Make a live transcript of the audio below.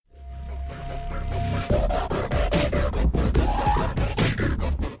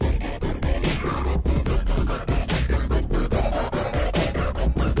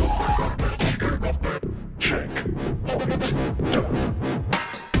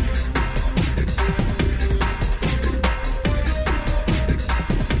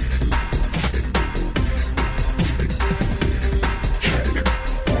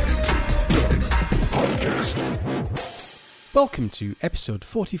Welcome to episode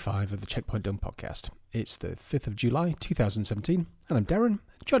 45 of the Checkpoint Done podcast. It's the 5th of July 2017, and I'm Darren.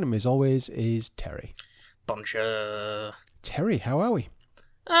 Joining me as always is Terry. Bonjour. Terry, how are we?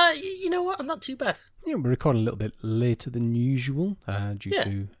 You know what? I'm not too bad. Yeah, we're recording a little bit later than usual due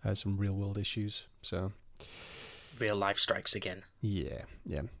to some real world issues. So, real life strikes again. Yeah.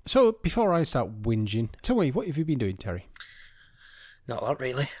 So before I start whinging, tell me, what have you been doing, Terry? Not a lot,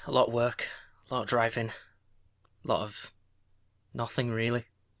 really. A lot of work, a lot of driving, a lot of nothing, really.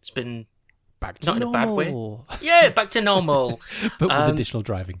 It's been Back to not normal. in a bad way. Yeah, back to normal. But with additional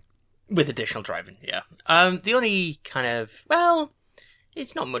driving. With additional driving, yeah. The only kind of, well,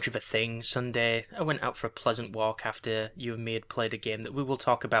 it's not much of a thing. Sunday, I went out for a pleasant walk after you and me had played a game that we will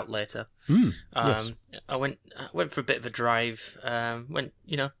talk about later. Yes. I went for a bit of a drive. Went,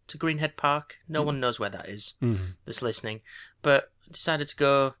 to Greenhead Park. No one knows where that is that's listening. But decided to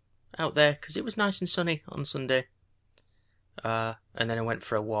go out there because it was nice and sunny on Sunday. And then I went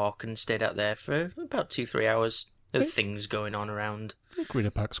for a walk and stayed out there for about 2-3 hours. There were things going on around. Greener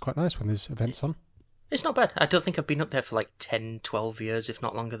Park's quite nice when there's events on. It's not bad. I don't think I've been up there for like 10, 12 years, if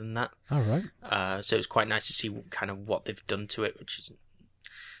not longer than that. All right. So it was quite nice to see kind of what they've done to it, which is,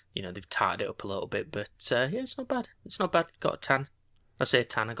 they've tarred it up a little bit. But it's not bad. It's not bad. Got a tan. I say a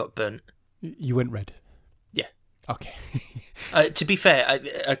tan, I got burnt. You went red? Yeah. Okay. To be fair,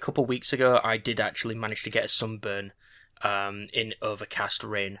 a couple of weeks ago, I did actually manage to get a sunburn in overcast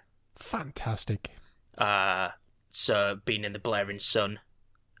rain. Fantastic. So being in the blaring sun,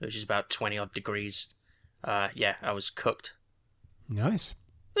 which is about 20-odd degrees, I was cooked. Nice.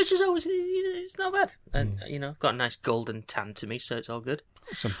 Which is always, it's not bad. And, I've got a nice golden tan to me, so it's all good.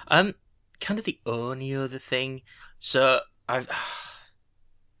 Awesome. Kind of the only other thing, so I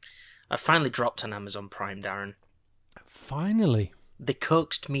finally dropped on Amazon Prime, Darren. Finally. They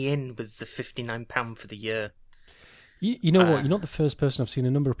coaxed me in with the £59 for the year. You know what? You're not the first person. I've seen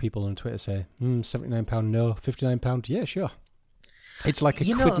a number of people on Twitter say, £79 no, £59, yeah, sure. It's like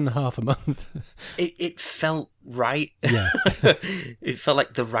 £1.50 a month. It felt right. Yeah. It felt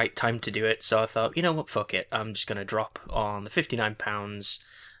like the right time to do it. So I thought, you know what, fuck it. I'm just going to drop on the £59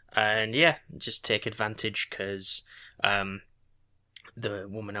 and just take advantage because the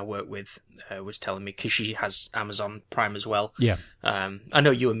woman I work with was telling me, because she has Amazon Prime as well. Yeah. I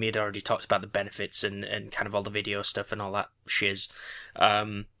know you and me had already talked about the benefits and kind of all the video stuff and all that shiz.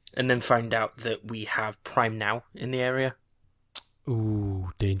 And then find out that we have Prime Now in the area.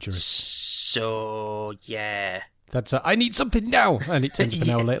 Ooh, dangerous. So, yeah. That's I need something now. And it turns up an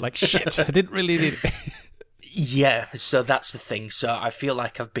hour later like, shit, I didn't really need it. Yeah, so that's the thing. So I feel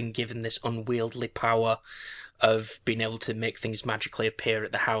like I've been given this unwieldy power of being able to make things magically appear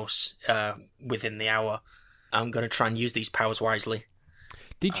at the house within the hour. I'm going to try and use these powers wisely.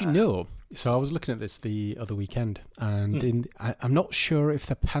 Did you know? So I was looking at this the other weekend, and I'm not sure if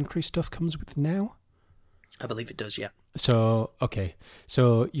the pantry stuff comes with Now. I believe it does, yeah. So okay,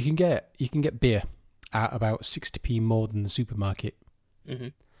 so you can get beer at about 60p more than the supermarket. Mm-hmm.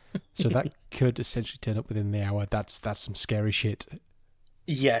 So that could essentially turn up within the hour. That's some scary shit.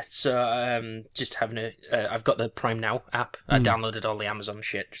 Yeah, so just having I've got the Prime Now app. I downloaded all the Amazon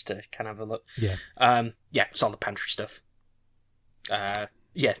shit just to kind of have a look. Yeah. It's all the pantry stuff.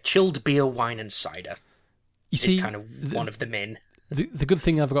 Chilled beer, wine, and cider. You see, is kind of one of the main. The good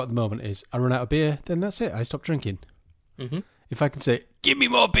thing I've got at the moment is I run out of beer, then that's it. I stop drinking. Mm-hmm. If I can say, give me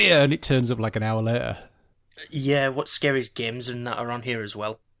more beer, and it turns up like an hour later. Yeah, what's scary is games and that are on here as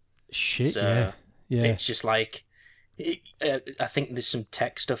well. Shit, so yeah. It's just like, I think there's some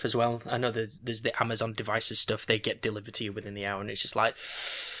tech stuff as well. I know there's the Amazon devices stuff. They get delivered to you within the hour, and it's just like,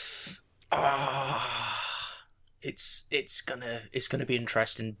 it's gonna be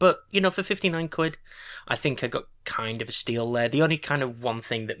interesting. But for £59, I think I got kind of a steal there. The only kind of one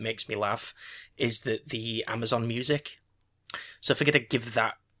thing that makes me laugh is that the Amazon Music. So I figured I'd give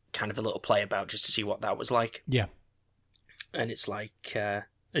that kind of a little play about just to see what that was like. Yeah. And it's like, I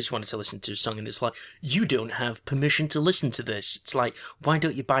just wanted to listen to a song, and it's like, you don't have permission to listen to this. It's like, why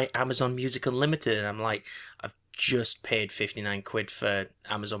don't you buy Amazon Music Unlimited? And I'm like, I've just paid £59 for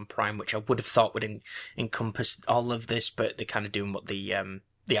Amazon Prime, which I would have thought would encompass all of this, but they're kind of doing what the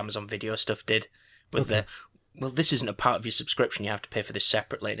Amazon Video stuff did with this isn't a part of your subscription, you have to pay for this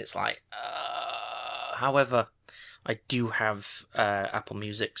separately, and it's like, however, I do have Apple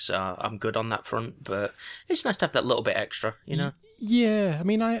Music, so I'm good on that front, but it's nice to have that little bit extra, Yeah, I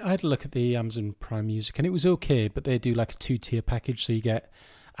mean, I had a look at the Amazon Prime Music, and it was okay, but they do like a 2-tier package, so you get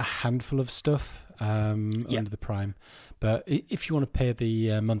a handful of stuff under the Prime. But if you want to pay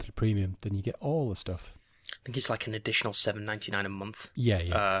the monthly premium, then you get all the stuff. I think it's like an additional $7.99 a month.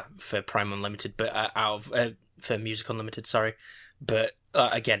 Yeah. For Prime Unlimited, but for Music Unlimited, sorry. But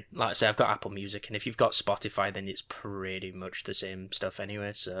again, like I say, I've got Apple Music, and if you've got Spotify, then it's pretty much the same stuff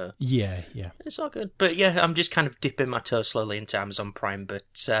anyway. So yeah, it's all good. But yeah, I'm just kind of dipping my toe slowly into Amazon Prime.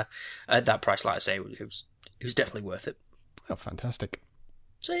 But at that price, like I say, it was definitely worth it. Oh, fantastic.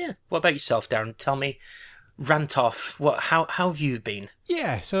 So yeah, what about yourself, Darren? Tell me, rant off. How have you been?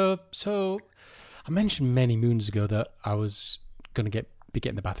 Yeah, so I mentioned many moons ago that I was going to be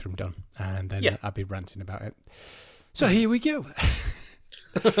getting the bathroom done, and then I'd be ranting about it. So here we go.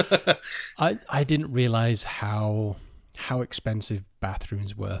 I didn't realise how expensive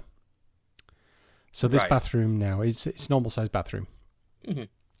bathrooms were. So this bathroom now it's a normal sized bathroom. Mm-hmm.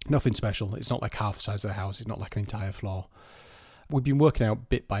 Nothing special. It's not like half the size of the house. It's not like an entire floor. We've been working out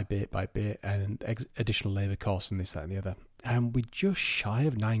bit by bit and additional labour costs and this, that, and the other. And we're just shy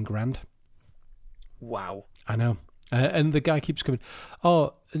of $9,000. Wow. I know. And the guy keeps coming,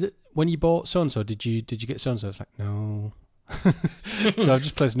 oh, when you bought so-and-so, did you get so-and-so? It's like, no. So I've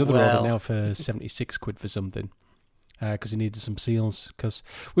just placed another order now for £76 for something. Because he needed some seals. Because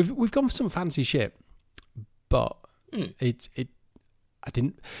we've gone for some fancy shit. But I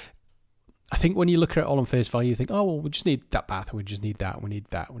think when you look at it all on face value, you think, oh, well, we just need that bath, we just need that, we need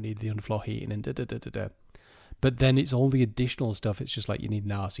the underfloor heating, and da-da-da-da-da. But then it's all the additional stuff. It's just like, you need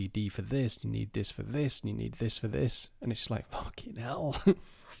an RCD for this, you need this for this, and you need this for this. And it's just like, fucking hell.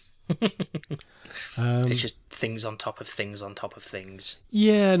 It's just things on top of things on top of things.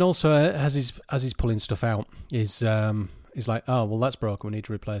 Yeah, and also as he's pulling stuff out, he's like, oh, well, that's broken, we need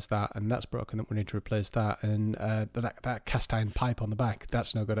to replace that, and that's broken, we need to replace that, and that cast iron pipe on the back,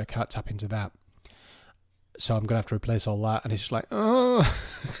 that's no good, I can't tap into that. So I'm going to have to replace all that. And it's just like, oh.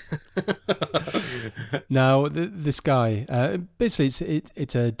 Now, this guy, basically,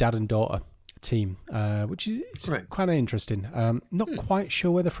 it's a dad and daughter team, which is quite interesting. Not quite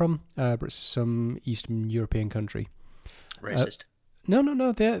sure where they're from, but it's some Eastern European country. Racist?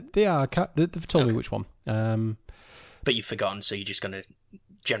 No, they are. They've told me which one. But you've forgotten, so you're just going to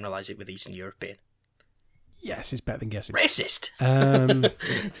generalise it with Eastern European. Yes, it's better than guessing. Racist!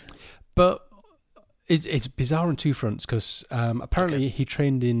 But it's bizarre on two fronts, because apparently he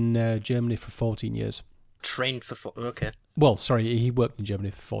trained in Germany for 14 years. Trained for... Okay. Well, sorry, he worked in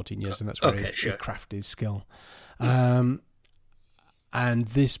Germany for 14 years, and that's where he crafted his skill. And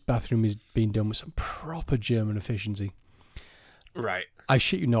this bathroom is being done with some proper German efficiency. Right. I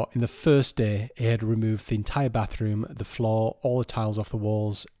shit you not, in the first day, he had removed the entire bathroom, the floor, all the tiles off the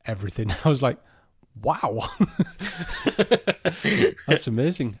walls, everything. I was like, wow. That's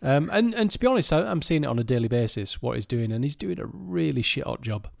amazing. And to be honest, I'm seeing it on a daily basis, what he's doing, and he's doing a really shit-hot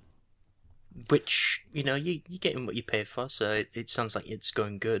job. Which, you're getting what you pay for, so it sounds like it's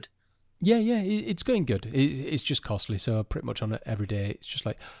going good. Yeah, it's going good. It's just costly, so pretty much on it every day, it's just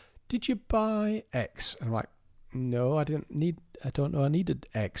like, did you buy X? And I'm like, no, I don't know, I needed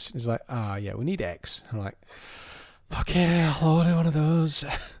X. It's like, yeah, we need X. I'm like, okay, I'll order one of those.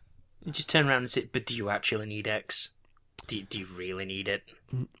 You just turn around and say, but do you actually need X? Do you really need it?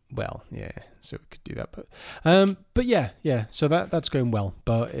 Well, yeah, so we could do that, but yeah. So that's going well.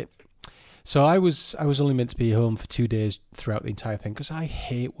 So I was only meant to be home for 2 days throughout the entire thing, because I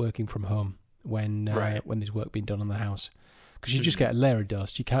hate working from home when there's work being done on the house, because you just get a layer of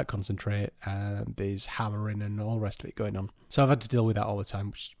dust, you can't concentrate, there's hammering and all the rest of it going on. So I've had to deal with that all the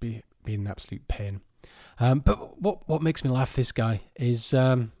time, which has been an absolute pain. But what makes me laugh, this guy, is,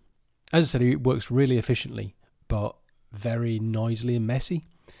 as I said, he works really efficiently, but very noisily and messy.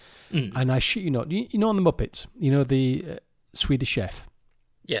 And I shit you not, you know on the Muppets, the Swedish Chef?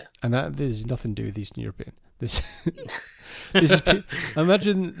 Yeah. And that there's nothing to do with Eastern European. This is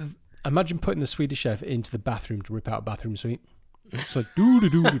imagine putting the Swedish Chef into the bathroom to rip out a bathroom suite. It's like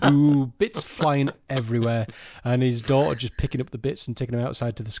do bits flying everywhere, and his daughter just picking up the bits and taking them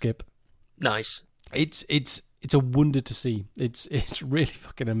outside to the skip. Nice. It's a wonder to see. It's really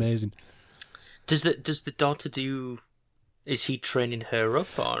fucking amazing. Does the daughter do? Is he training her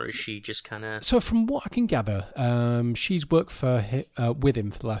up, or is she just kind of... So from what I can gather, she's worked with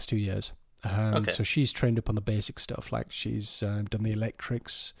him for the last 2 years. So she's trained up on the basic stuff, like she's done the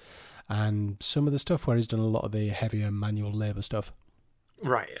electrics and some of the stuff where he's done a lot of the heavier manual labour stuff.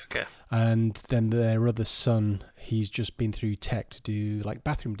 Right, okay. And then their other son, he's just been through tech to do like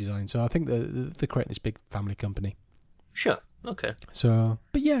bathroom design. So I think they're creating this big family company. Sure. Okay. So,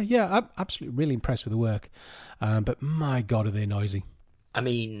 but yeah, I'm absolutely really impressed with the work. But my God, are they noisy? I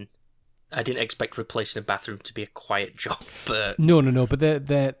mean, I didn't expect replacing a bathroom to be a quiet job, but... No, but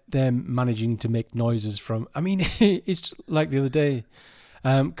they're managing to make noises from... I mean, it's just like the other day,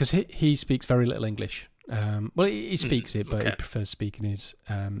 because he speaks very little English. Well, he speaks it, but he okay. prefers speaking his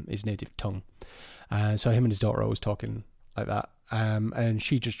native tongue. So him and his daughter are always talking like that. And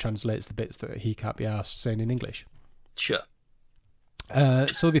she just translates the bits that he can't be asked saying in English. Sure. So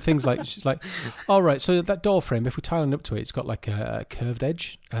there'll be things like, she's like, all right, so that door frame, if we tie it up to it, it's got like a curved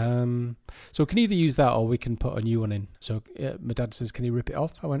edge. So we can either use that or we can put a new one in. So my dad says, can you rip it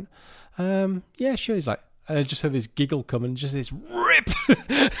off? I went, yeah, sure. He's like, and I just heard this giggle come and just this rip.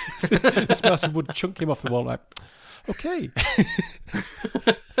 This massive wood chunk him off the wall. Like, okay.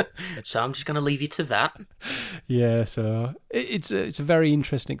 So I'm just going to leave you to that. Yeah, so it's a very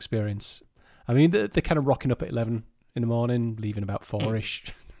interesting experience. I mean, they're kind of rocking up at 11 in the morning, leaving about 4-ish.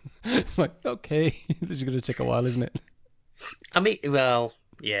 It's like, okay, this is going to take a while, isn't it? I mean, well,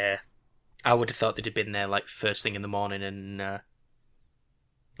 yeah. I would have thought they'd have been there like first thing in the morning and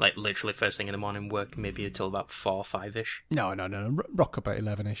like literally first thing in the morning, work maybe until about 4 or 5-ish. No. Rock up at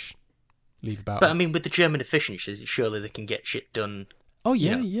 11-ish. Leave about. But I mean, with the German efficiencies, surely they can get shit done. Oh,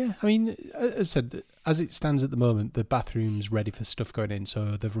 yeah, you know. yeah. I mean, as I said, as it stands at the moment, the bathroom's ready for stuff going in.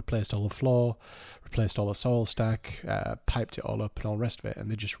 So they've replaced all the floor, replaced all the soil stack, piped it all up and all the rest of it. And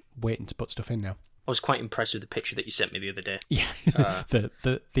they're just waiting to put stuff in now. I was quite impressed with the picture that you sent me the other day. Yeah,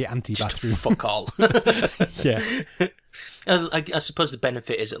 the anti-bathroom. Just fuck all. Yeah. I suppose the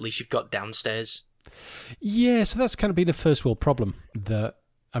benefit is at least you've got downstairs. Yeah, so that's kind of been a first world problem. That,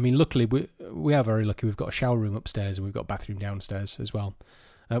 I mean, luckily we are very lucky. We've got a shower room upstairs and we've got a bathroom downstairs as well.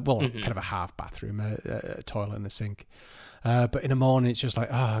 Kind of a half bathroom, a toilet and a sink. But in the morning, it's just like,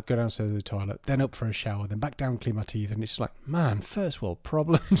 go downstairs to the toilet, then up for a shower, then back down, clean my teeth, and it's just like, man, first world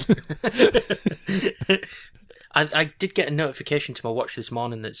problems. I did get a notification to my watch this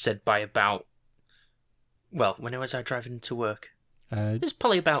morning that said by about, well, when was I driving to work? It was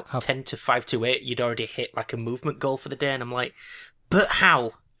probably about 10 to 5 to 8. You'd already hit like a movement goal for the day, and I'm like, but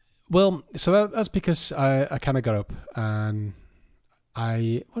how? Well, so that's because I kind of got up and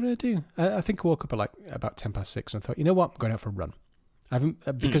what did I do? I think I woke up at like about 6:10 and I thought, you know what, I'm going out for a run.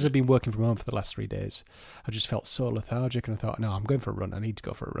 Because I've been working from home for the last 3 days, I just felt so lethargic and I thought, no, I'm going for a run. I need to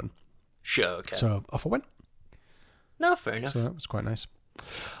go for a run. Sure, okay. So off I went. No, fair enough. So that was quite nice.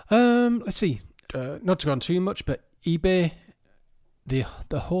 Let's see. Not to go on too much, but eBay, the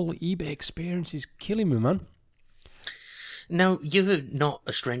whole eBay experience is killing me, man. Now, you're not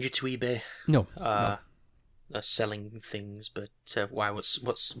a stranger to eBay. No. Selling things, but why? What's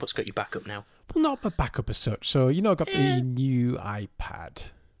got you back up now? Well, not a backup as such. So, I got the new iPad.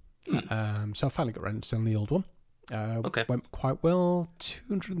 So I finally got around to selling the old one. Okay. Went quite well.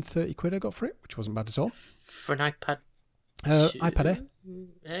 230 quid I got for it, which wasn't bad at all. For an iPad? iPad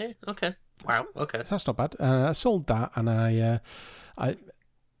Air. Okay. Wow, okay. So that's not bad. I sold that and I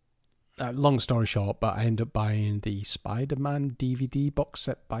long story short, but I ended up buying the Spider-Man DVD box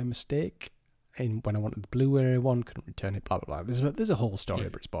set by mistake. And when I wanted the Blu-ray one, couldn't return it, blah, blah, blah. There's a whole story,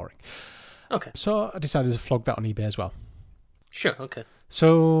 but it's boring. Okay. So I decided to flog that on eBay as well. Sure, okay.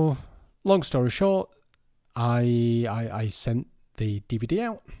 So, long story short, I sent the DVD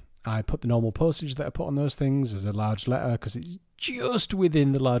out. I put the normal postage that I put on those things as a large letter because it's just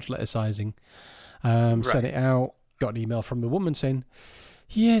within the large letter sizing. Right. Sent it out, got an email from the woman saying,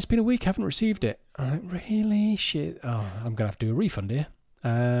 yeah, it's been a week, I haven't received it. I'm like, really? Shit. Oh, I'm going to have to do a refund here.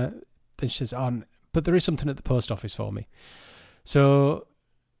 Then she says, but there is something at the post office for me. So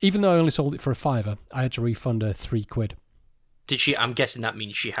even though I only sold it for £5, I had to refund her £3. Did she? I'm guessing that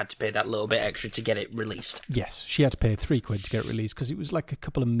means she had to pay that little bit extra to get it released. Yes, she had to pay £3 to get it released because it was like a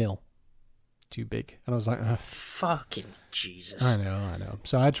couple of mil too big. And I was like, fucking Jesus. I know.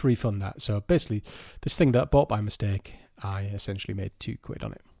 So I had to refund that. So basically, this thing that I bought by mistake, I essentially made £2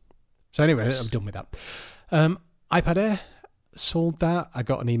 on it. So anyway, nice. I'm done with that. iPad Air. Sold that. I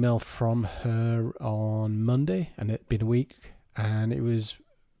got an email from her on Monday, and it'd been a week, and it was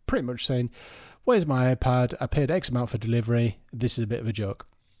pretty much saying, where's my iPad? I paid X amount for delivery. This is a bit of a joke.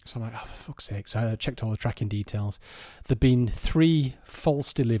 So I'm like, oh, for fuck's sake. So I checked all the tracking details. There'd been 3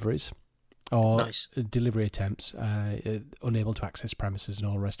 false deliveries or delivery attempts, unable to access premises and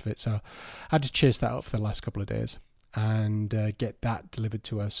all the rest of it. So I had to chase that up for the last couple of days and get that delivered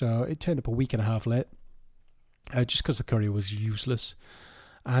to her. So it turned up a week and a half late. Just because the courier was useless.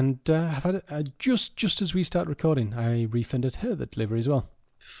 And I've had just as we start recording, I refunded her the delivery as well.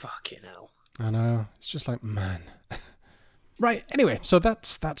 Fucking hell. I know. It's just like, man. Right, anyway, so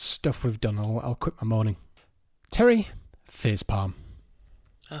that's stuff we've done. I'll quit my moaning. Terry, facepalm.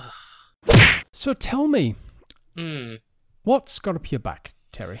 So tell me, what's got up your back,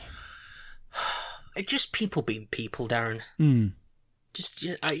 Terry? Just people being people, Darren. Mm. Just,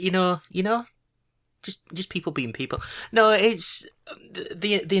 you know... just people being people. No, it's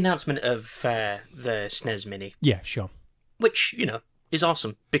the announcement of the SNES Mini, Yeah, sure. which is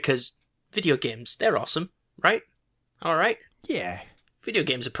awesome because video games, they're awesome, right? All right. Yeah. Video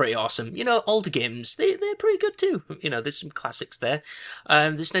games are pretty awesome. Older games, they're pretty good too. There's some classics there.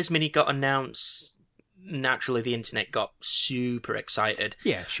 The SNES Mini got announced. Naturally, the internet got super excited.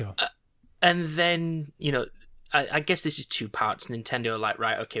 Yeah, sure. And then, I guess this is two parts. Nintendo are like,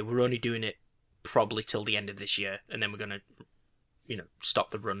 right, okay, we're only doing it probably till the end of this year, and then we're going to, stop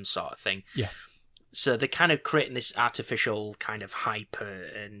the run sort of thing. Yeah. So they're kind of creating this artificial kind of hype,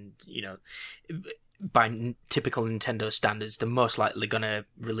 and, by typical Nintendo standards, they're most likely going to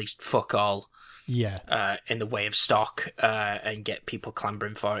release fuck all. Yeah. In the way of stock, and get people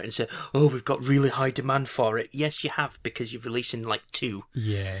clambering for it and say, oh, we've got really high demand for it. Yes, you have, because you're releasing like 2.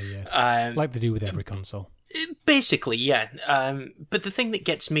 Yeah. Like they do with every console. Basically, yeah. But the thing that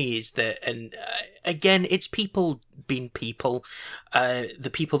gets me is that, and again, it's people being people,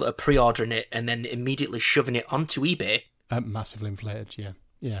 the people that are pre-ordering it and then immediately shoving it onto eBay. Massively inflated, yeah.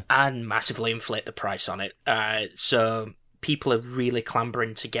 Yeah. And massively inflate the price on it. So people are really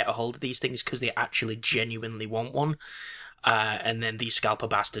clambering to get a hold of these things because they actually genuinely want one. And then these scalper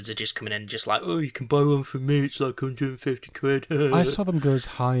bastards are just coming in just like, oh, you can buy one from me, it's like 150 quid. I saw them go as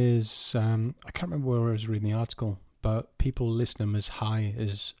high as, I can't remember where I was reading the article, but people list them as high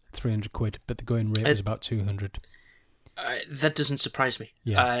as 300 quid, but the going rate was about 200. That doesn't surprise me.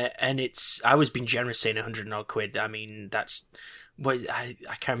 Yeah. And I was being generous saying 100 odd quid. I mean, that's, I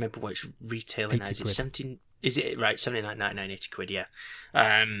can't remember what it's retailing as. It's 17, is it right? 79.99, 80 quid, yeah.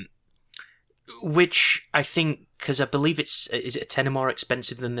 Which I think, because I believe is it a tenner more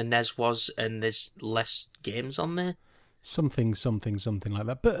expensive than the NES was, and there's less games on there? Something like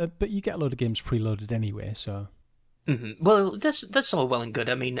that. But you get a load of games preloaded anyway, so. Mm-hmm. Well, that's all well and good.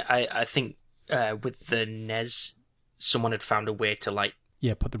 I mean, I think with the NES, someone had found a way to like.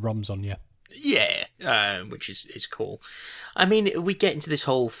 Yeah, put the ROMs on, yeah. Yeah, which is cool. I mean, we get into this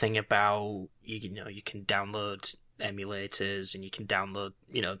whole thing about you can download emulators and you can download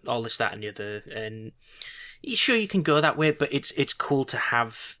all this, that, and the other, and sure you can go that way, but it's cool to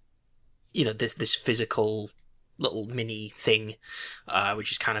have this physical little mini thing,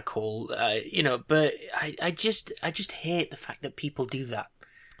 which is kind of cool. But I just hate the fact that people do that.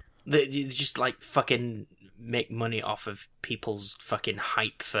 They just like fucking make money off of people's fucking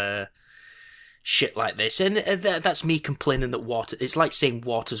hype for shit like this, and that's me complaining that water. It's like saying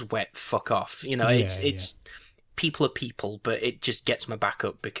water's wet. Fuck off. It's people are people, but it just gets my back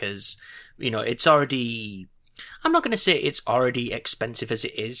up because it's already. I'm not going to say it's already expensive as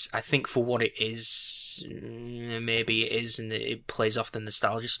it is. I think for what it is, maybe it is, and it plays off the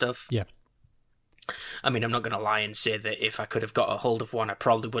nostalgia stuff. Yeah. I mean, I'm not going to lie and say that if I could have got a hold of one, I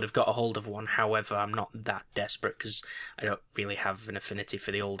probably would have got a hold of one. However, I'm not that desperate because I don't really have an affinity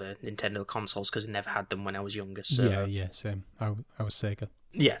for the older Nintendo consoles because I never had them when I was younger. So. Yeah, same. I was Sega.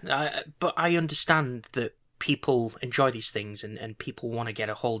 Yeah, but I understand that people enjoy these things and people want to get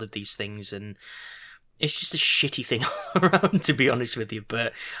a hold of these things, and it's just a shitty thing all around, to be honest with you.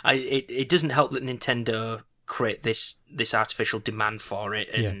 But it doesn't help that Nintendo create this artificial demand for it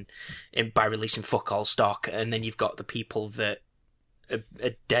and by releasing fuck all stock, and then you've got the people that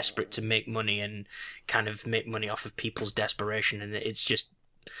are desperate to make money and kind of make money off of people's desperation, and it's just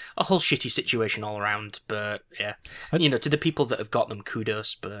a whole shitty situation all around. But yeah, to the people that have got them,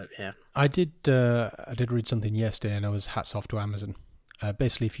 kudos. But yeah, I did read something yesterday, and I was hats off to Amazon.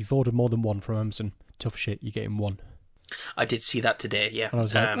 Basically, if you've ordered more than one from Amazon, tough shit, you're getting one. I did see that today. Yeah, and I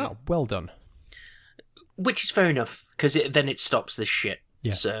was like, oh, well done. Which is fair enough, because then it stops this shit.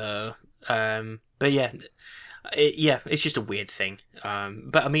 Yeah. So, but yeah, it's just a weird thing.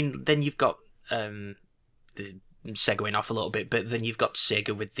 But I mean, then you've got segueing off a little bit, but then you've got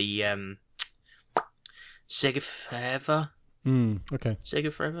Sega with the Sega Forever. Okay.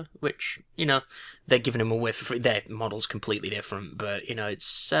 Sega Forever, which they're giving them away for free. Their model's completely different, but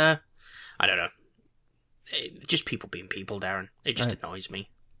it's I don't know. Just people being people, Darren. It just annoys me.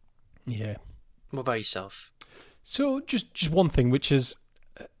 Yeah. What about yourself? So just one thing, which is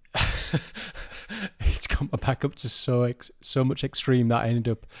it's got my back up to so much extreme that I ended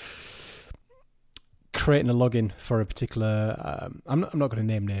up creating a login for a particular. I'm not going to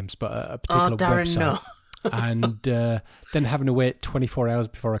name names, but a particular Darren, website. No. And then having to wait 24 hours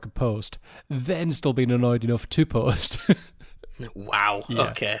before I could post, then still being annoyed enough to post. Wow. Yeah.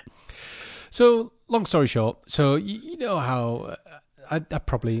 Okay. So, long story short, so you know how I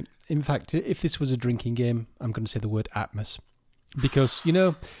probably, in fact, if this was a drinking game, I'm going to say the word Atmos. Because,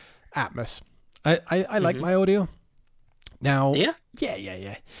 Atmos. I like my audio, Now, Yeah?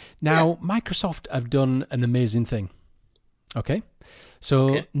 yeah. Now, Microsoft have done an amazing thing. Okay?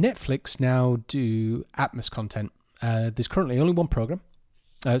 So, Netflix now do Atmos content. There's currently only one program.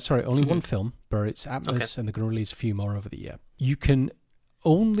 Only one film, but it's Atmos, and they're going to release a few more over the year. You can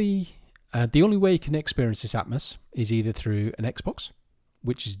only... the only way you can experience this Atmos is either through an Xbox,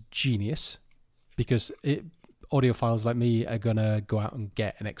 which is genius, because audiophiles like me are going to go out and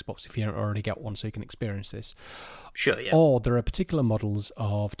get an Xbox if you don't already get one, so you can experience this. Sure, yeah. Or there are particular models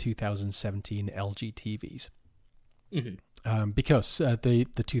of 2017 LG TVs. Because the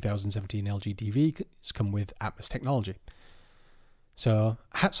 2017 LG TVs come with Atmos technology. So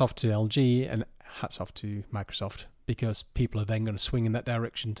hats off to LG and hats off to Microsoft, because people are then going to swing in that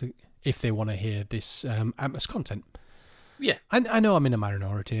direction if they want to hear this Atmos content. Yeah. I know I'm in a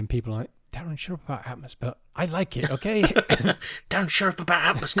minority and people are like, Darren, shut up about Atmos, but I like it, okay? Darren, shut up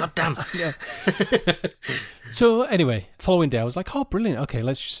about Atmos, goddamn. Yeah. So anyway, following day, I was like, oh, brilliant. Okay,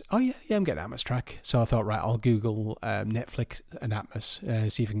 let's just... Oh, yeah, I'm getting an Atmos track. So I thought, right, I'll Google Netflix and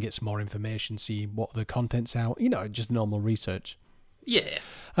Atmos, see if I can get some more information, see what the content's out. Just normal research. Yeah.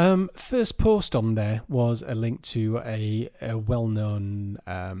 First post on there was a link to a well-known,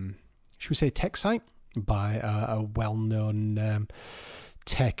 should we say tech site by a well-known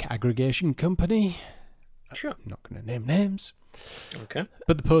tech aggregation company. Sure. I'm not going to name names. Okay.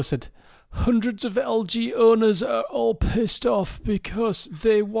 But the post said, hundreds of LG owners are all pissed off because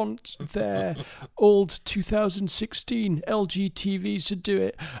they want their old 2016 LG TVs to do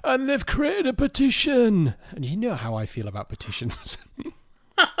it, and they've created a petition. And you know how I feel about petitions.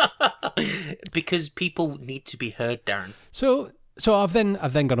 Because people need to be heard, Darren. So I've then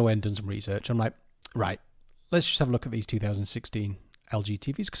gone away and done some research. I'm like, right, let's just have a look at these 2016 LG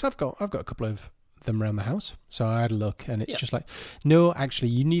TVs, because I've got a couple of them around the house. So I had a look, and it's just like, no, actually,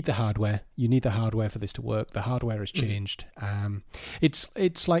 you need the hardware. You need the hardware for this to work. The hardware has changed.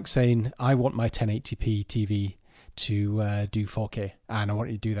 It's like saying, I want my 1080p TV to do 4K, and I want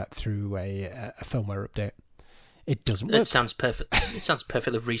you to do that through a firmware update. It doesn't work. It sounds perfect. It sounds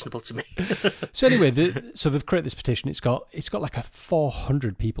perfectly reasonable to me. So anyway, so they've created this petition. It's got like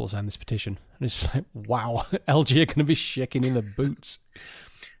 400 people signed this petition, and it's just like, wow, LG are going to be shaking in the boots.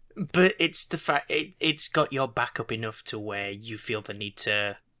 But it's the fact it's got your back up enough to where you feel the need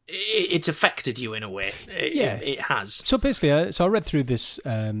to. It's affected you in a way. It has. So basically, I read through this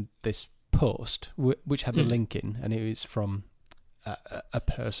this post which had the link in, and it was from a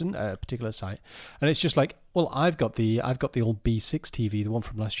person, a particular site, and it's just like, well, I've got the old B6 TV, the one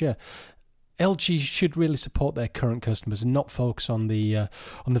from last year. LG should really support their current customers and not focus on the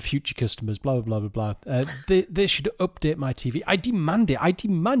future customers. Blah blah blah blah blah. They should update my TV. I demand it. I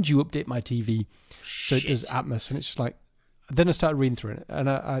demand you update my TV so it does Atmos. And it's just like, then I started reading through it,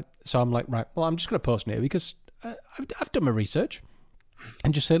 and so I'm like, right, well, I'm just going to post it here because I've done my research,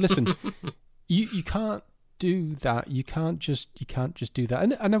 and just say, listen, you can't do that. You can't just do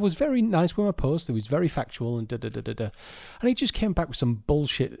that. And I was very nice with my post. It was very factual and and he just came back with some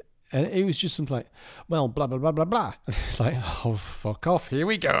bullshit. And it was just something like, well, blah, blah, blah, blah, blah. And it's like, oh, fuck off. Here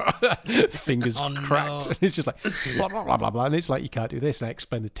we go. Fingers cracked. No. And it's just like, blah, blah, blah, blah, blah. And it's like, you can't do this. And I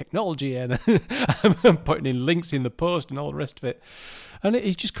explained the technology, and I'm putting in links in the post and all the rest of it. And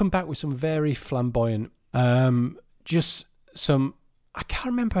he's just come back with some very flamboyant, just some, I can't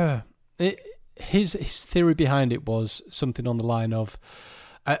remember. His theory behind it was something on the line of,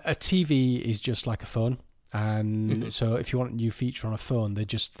 a TV is just like a phone. And so if you want a new feature on a phone, they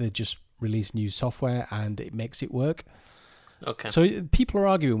just release new software and it makes it work. Okay. So people are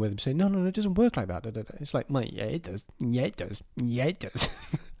arguing with him, saying, no, it doesn't work like that. It's like, well, yeah, it does. Yeah, it does. Yeah, it does.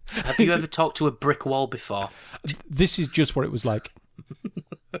 Have you ever talked to a brick wall before? This is just what it was like.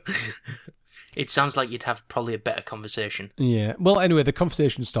 It sounds like you'd have probably a better conversation. Yeah. Well, anyway, the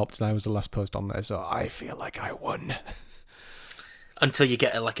conversation stopped and I was the last post on there, so I feel like I won. Until you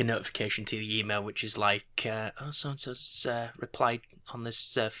get a notification to the email, which is like, so-and-so's replied on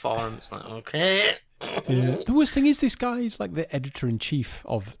this forum. It's like, okay. Yeah. The worst thing is this guy is like the editor-in-chief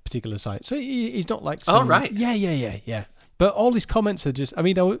of a particular site. So he's not like... Oh, right. Yeah. But all his comments are just... I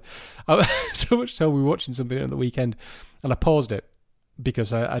mean, I so much so we were watching something on the weekend and I paused it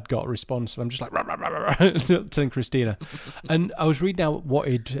because I'd got a response. And I'm just like, rah, rah, rah, rah, rah, telling Christina. And I was reading out what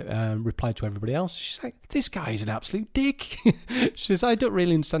he'd replied to everybody else. She's like, this guy is an absolute dick. She says, I don't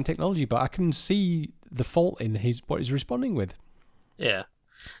really understand technology, but I can see the fault in what he's responding with. Yeah.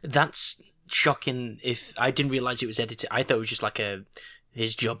 That's shocking. If I didn't realise it was edited, I thought it was just like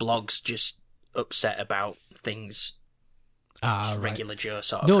his job logs just upset about things. Regular Joe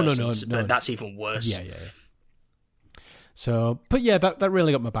sort of persons. No. But that's even worse. Yeah. So, but yeah, that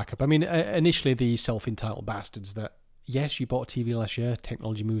really got my back up. I mean, initially the self-entitled bastards that, yes, you bought a TV last year.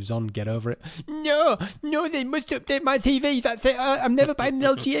 Technology moves on. Get over it. No, they must update my TV. That's it. I'm never buying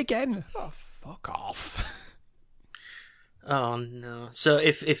an LG again. Oh, fuck off. Oh no! So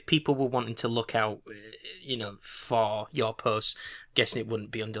if people were wanting to look out, for your posts, guessing it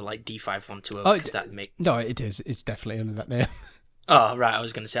wouldn't be under like D5120 because that'd make. No, it is. It's definitely under that name. Oh right, I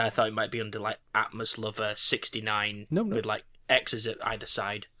was going to say I thought it might be under like Atmos Lover 69 with like X's at either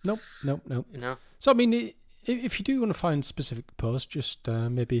side. Nope. So I mean, if you do want to find specific posts, just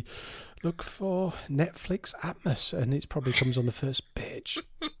maybe look for Netflix Atmos, and it probably comes on the first page.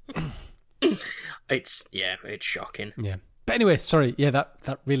 It's shocking. Yeah. But anyway, sorry,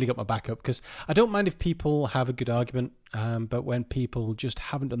 that really got my back up, because I don't mind if people have a good argument, but when people just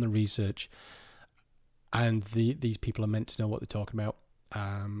haven't done the research, and these people are meant to know what they're talking about,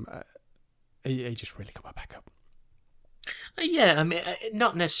 it just really got my back up. Yeah, I mean,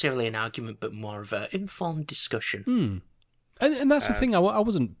 not necessarily an argument, but more of an informed discussion. And that's the thing, I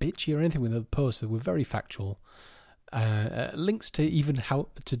wasn't bitchy or anything with the posts. They were very factual. Links to even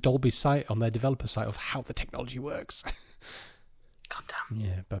to Dolby's site on their developer site of how the technology works. God damn.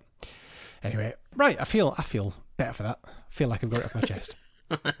 Yeah, but anyway, right. I feel better for that. I feel like I've got it off my chest.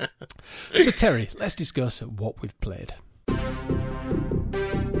 So Terry, let's discuss what we've played.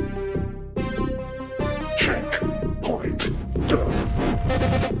 Checkpoint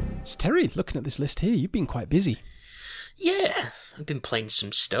done. So Terry, looking at this list here, you've been quite busy. Yeah, I've been playing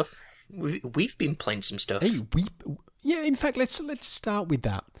some stuff. We've been playing some stuff. Hey, in fact, let's start with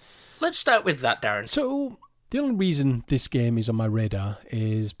that. Let's start with that, Darren. So the only reason this game is on my radar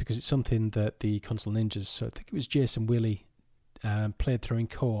is because it's something that the Console Ninjas, so I think it was Jason Willey, played through in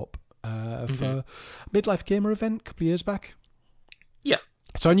co-op for a Midlife Gamer event a couple of years back. Yeah.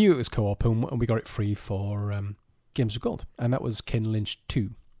 So I knew it was co-op, and we got it free for Games of Gold, and that was Ken Lynch 2.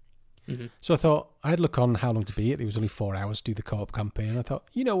 So I thought, I'd look on how long to beat it. It was only 4 hours to do the co-op campaign. And I thought,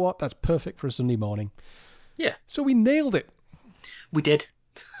 you know what? That's perfect for a Sunday morning. Yeah. So we nailed it. We did.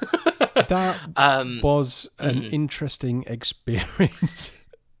 That was an interesting experience.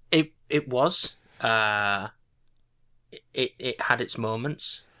 It was. It had its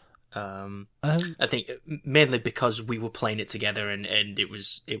moments. I think mainly because we were playing it together, and it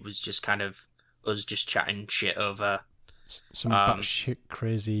was just kind of us just chatting shit over some batshit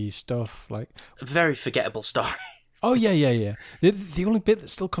crazy stuff, like a very forgettable story. Oh yeah. The only bit that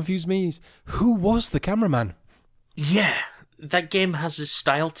still confused me is who was the cameraman. Yeah, that game has a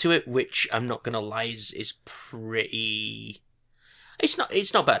style to it, which I'm not gonna lie is pretty. It's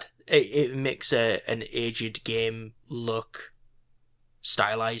not bad. It makes an aged game look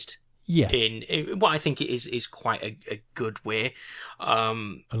stylized. Yeah, in what I think is quite a good way.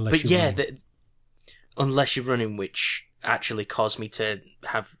 Unless you're running, which actually caused me to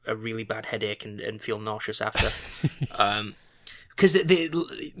have a really bad headache and feel nauseous after. Because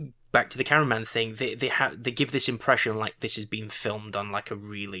back to the cameraman thing, they give this impression like this is being filmed on like a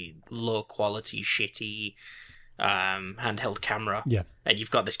really low quality, shitty handheld camera. Yeah, and you've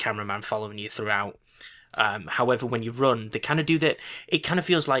got this cameraman following you throughout. However, when you run, they kind of do that. It kind of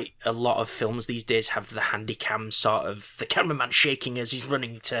feels like a lot of films these days have the handy cam sort of the cameraman shaking as he's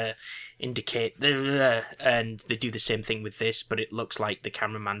running to indicate and they do the same thing with this, but it looks like the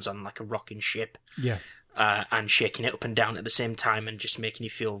cameraman's on like a rocking ship. Yeah. And shaking it up and down at the same time and just making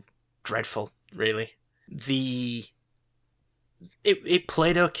you feel dreadful, really. It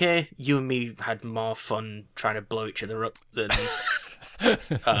played okay. You and me had more fun trying to blow each other up than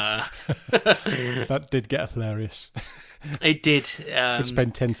that did get hilarious. It did. We'd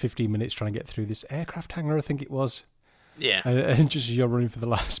spend 10-15 minutes trying to get through this aircraft hangar, I think it was. Yeah. And just as you're running for the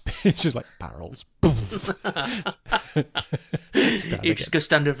last bit, it's just like barrels. You just go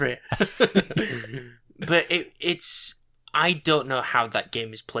stand over it. But it's... I don't know how that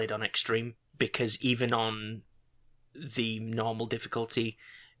game is played on Extreme, because even on the normal difficulty,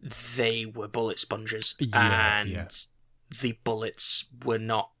 they were bullet sponges. Yeah. The bullets were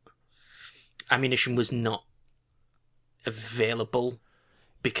not... Ammunition was not available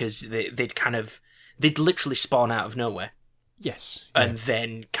because they'd literally spawn out of nowhere. Yes. And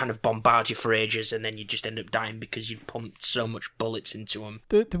then kind of bombard you for ages, and then you just end up dying because you'd pumped so much bullets into them.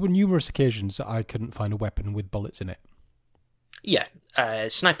 There were numerous occasions that I couldn't find a weapon with bullets in it. Yeah.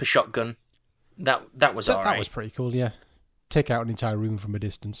 Sniper shotgun. That was alright. That was pretty cool, yeah. Take out an entire room from a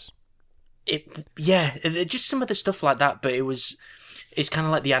distance. Just some of the stuff like that, but it's kind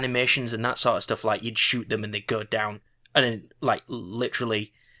of like the animations and that sort of stuff, like you'd shoot them and they'd go down, and then, like,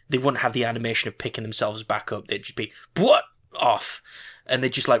 literally, they wouldn't have the animation of picking themselves back up, they'd just be, what? Off. And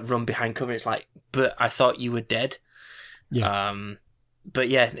they'd just, like, run behind cover, it's like, but I thought you were dead. Yeah. But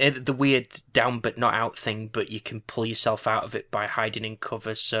yeah, the weird down but not out thing, but you can pull yourself out of it by hiding in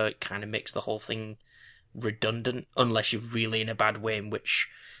cover, so it kind of makes the whole thing redundant, unless you're really in a bad way, in which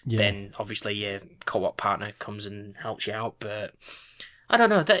then obviously your co-op partner comes and helps you out. But I don't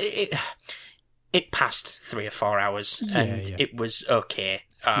know, it passed 3 or 4 hours, and it was okay.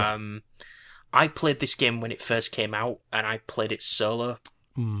 I played this game when it first came out, and I played it solo.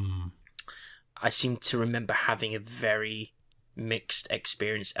 I seem to remember having a very mixed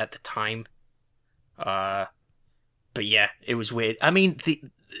experience at the time. But yeah, it was weird. I mean,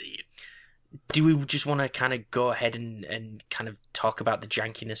 do we just want to kind of go ahead and kind of talk about the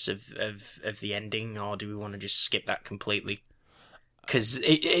jankiness of the ending, or do we want to just skip that completely? Because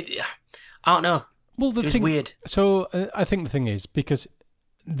I don't know. Well, it was weird. So I think the thing is, because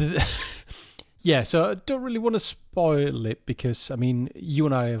so I don't really want to spoil it, because I mean, you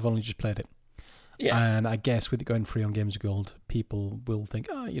and I have only just played it. Yeah. And I guess with it going free on Games of Gold, people will think,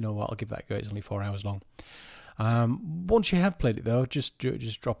 oh, you know what, I'll give that a go. It's only 4 hours long. Once you have played it, though, just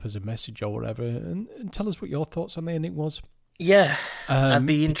drop us a message or whatever and tell us what your thoughts on the ending was. Yeah, I'd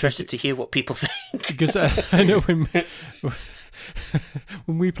be interested to hear what people think. Because I know when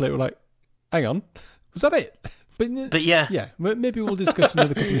we play it, we're like, hang on, was that it? But yeah. Yeah, maybe we'll discuss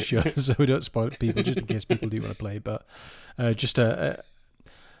another couple of shows so we don't spoil it for people, just in case people do want to play. But just a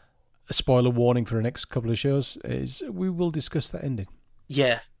spoiler warning for the next couple of shows is we will discuss that ending.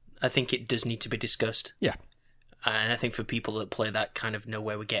 Yeah, I think it does need to be discussed. Yeah. And I think for people that play that kind of know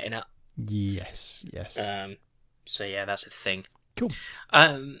where we're getting at. Yes. So yeah, that's a thing. Cool.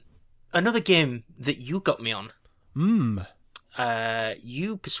 Another game that you got me on.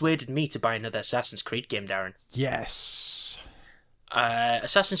 You persuaded me to buy another Assassin's Creed game, Darren. Yes.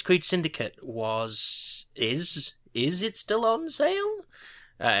 Assassin's Creed Syndicate is it still on sale?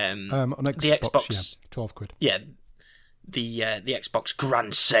 On Xbox, the Xbox, yeah, £12. Yeah, the Xbox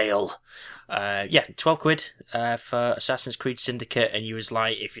Grand Sale. 12 quid for Assassin's Creed Syndicate, and you was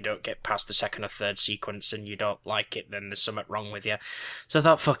like, if you don't get past the second or third sequence and you don't like it, then there's something wrong with you. So I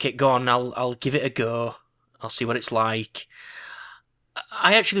thought, fuck it, go on, I'll give it a go. I'll see what it's like.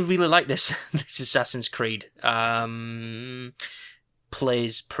 I actually really like this Assassin's Creed.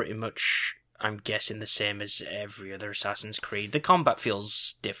 Plays pretty much, I'm guessing, the same as every other Assassin's Creed. The combat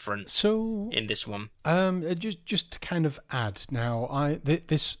feels different in this one. Just to kind of add, now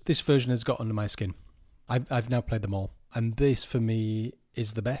this version has got under my skin. I've now played them all, and this for me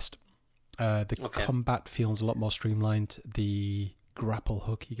is the best. Combat feels a lot more streamlined. The grapple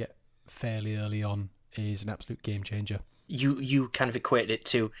hook you get fairly early on is an absolute game changer. You kind of equated it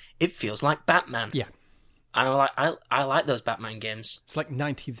to, it feels like Batman. Yeah. And I like those Batman games. It's like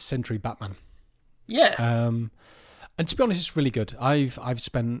 19th century Batman. Yeah. And to be honest, it's really good. I've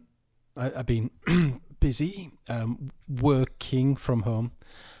been busy working from home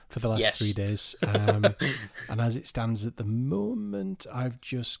for the last 3 days. And as it stands at the moment, I've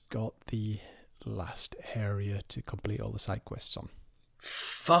just got the last area to complete all the side quests on.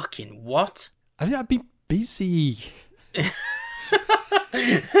 Fucking what? I've been busy.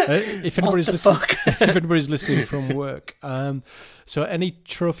 If anybody's listening from work, so any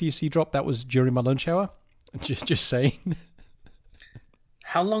trophy you see drop, that was during my lunch hour. Just saying.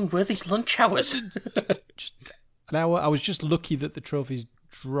 How long were these lunch hours? Just an hour. I was just lucky that the trophies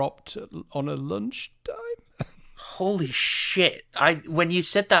dropped on a lunch time. Holy shit! When you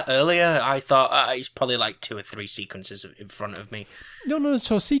said that earlier, I thought it's probably like 2 or 3 sequences in front of me. No.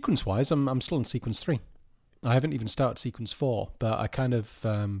 So sequence wise, I'm still in sequence 3. I haven't even started sequence 4, but I kind of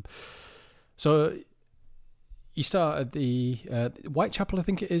so you start at the Whitechapel, I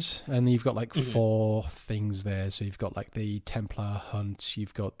think it is, and you've got like 4 things there. So you've got like the Templar hunt,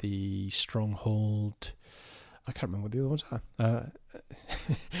 you've got the stronghold. I can't remember what the other ones are.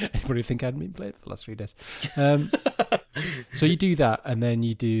 Anybody think I hadn't been playing for the last 3 days? So you do that, and then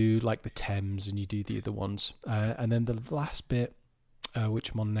you do like the Thames, and you do the other ones, and then the last bit,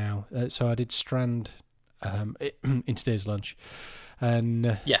 which I'm on now. So I did Strand in today's lunch,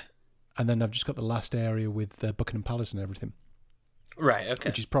 and and then I've just got the last area with Buckingham Palace and everything. Right. Okay.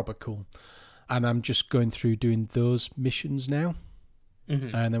 Which is proper cool, and I'm just going through doing those missions now.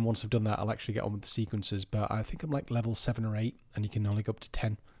 And then once I've done that, I'll actually get on with the sequences. But I think I'm like level 7 or 8, and you can only go up to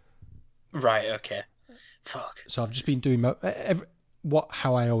 10. Right. Okay. Fuck. So I've just been doing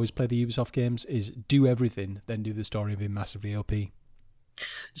how I always play the Ubisoft games is do everything, then do the story, and be massively OP.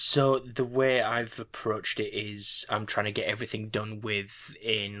 So the way I've approached it is I'm trying to get everything done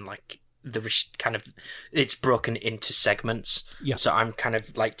within like it's broken into segments. Yeah. So I'm kind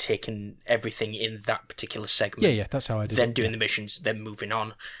of like taking everything in that particular segment. Yeah. That's how I do it. Then doing the missions, then moving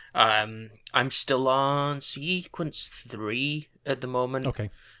on. I'm still on sequence 3. at the moment. Okay.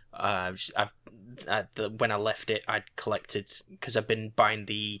 When I left it, I'd collected, because I've been buying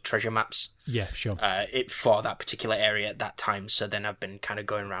the treasure maps. Yeah, sure. It for that particular area at that time. So then I've been kind of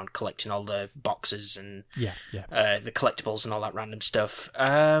going around collecting all the boxes and the collectibles and all that random stuff.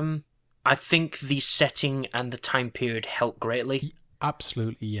 I think the setting and the time period help greatly.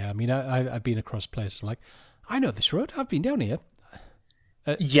 Absolutely, yeah. I mean, I've been across places like, I know this road. I've been down here.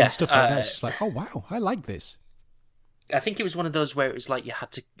 And stuff like that. It's just like, oh wow, I like this. I think it was one of those where it was like you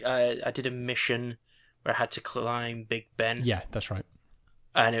had to. I did a mission where I had to climb Big Ben. Yeah, that's right.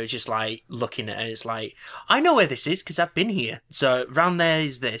 And it was just like looking at it, it's like, I know where this is because I've been here. So round there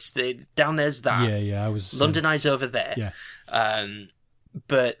is this, down there's that. Yeah. I was London Eye's over there. Yeah.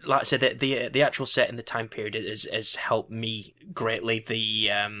 But like I said, the actual set in the time period has helped me greatly.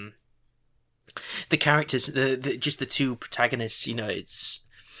 The characters, just the two protagonists. You know, it's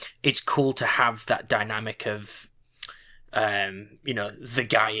cool to have that dynamic of. The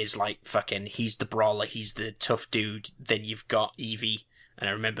guy is like fucking, he's the brawler, he's the tough dude. Then you've got Evie, and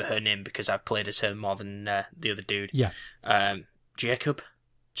I remember her name because I've played as her more than the other dude. Yeah. Jacob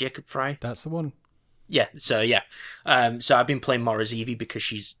Fry. That's the one. Yeah. So yeah. So I've been playing more as Evie because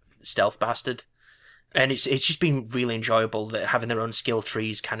she's stealth bastard, and it's just been really enjoyable that having their own skill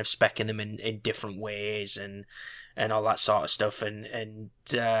trees, kind of specking them in different ways and all that sort of stuff. And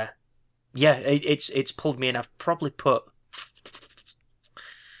it's pulled me in. I've probably put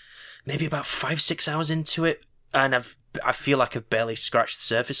maybe about 5-6 hours into it, and I feel like I've barely scratched the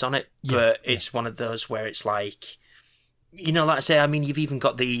surface on it. But it's one of those where it's like, like I say, I mean, you've even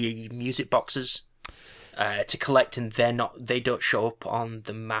got the music boxes to collect, and they don't show up on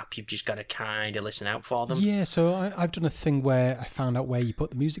the map. You've just got to kind of listen out for them. Yeah, so I've done a thing where I found out where you put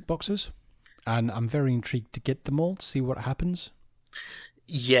the music boxes, and I'm very intrigued to get them all, to see what happens.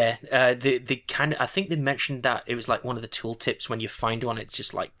 Yeah, the kind of, I think they mentioned that it was like one of the tooltips when you find one, it's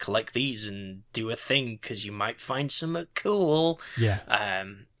just like collect these and do a thing because you might find something cool. Yeah.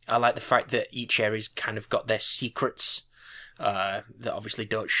 I like the fact that each area's kind of got their secrets that obviously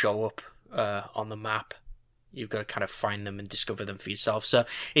don't show up on the map. You've got to kind of find them and discover them for yourself. So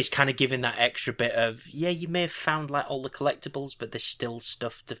it's kind of giving that extra bit of, you may have found like all the collectibles, but there's still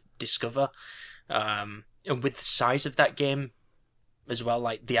stuff to discover. And with the size of that game as well,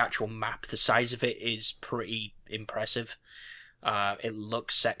 like the actual map, the size of it is pretty impressive. It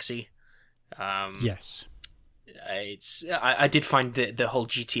looks sexy. Yes. I did find the whole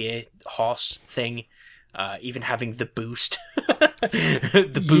GTA horse thing, even having the boost,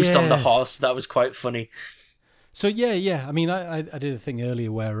 the boost on the horse, that was quite funny. So yeah. I mean, I did a thing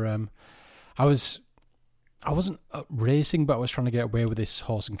earlier where I wasn't racing, but I was trying to get away with this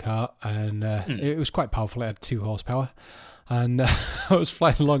horse and cart, and it was quite powerful. It had 2 horsepower. And I was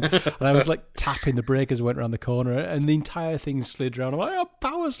flying along, and I was like tapping the brake as I went around the corner, and the entire thing slid around. I'm like, I'm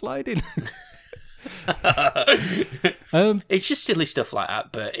power sliding. It's just silly stuff like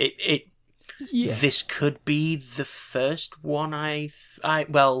that, but this could be the first one I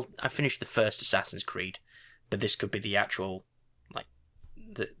finished the first Assassin's Creed, but this could be the actual,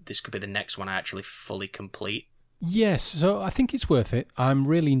 this could be the next one I actually fully complete. Yes, so I think it's worth it. I'm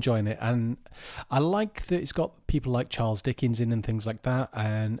really enjoying it, and I like that it's got people like Charles Dickens in and things like that.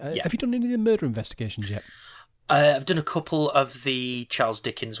 And have you done any of the murder investigations yet? I've done a couple of the Charles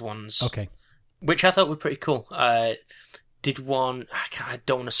Dickens ones. Okay. Which I thought were pretty cool. Did one, I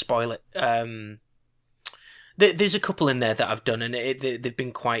don't want to spoil it. There's a couple in there that I've done, and they've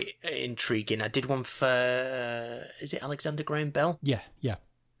been quite intriguing. I did one for, is it Alexander Graham Bell? Yeah.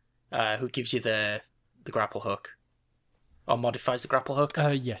 Who gives you the grapple hook, or modifies the grapple hook.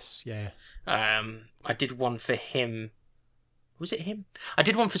 Yes, yeah. I did one for him. Was it him? I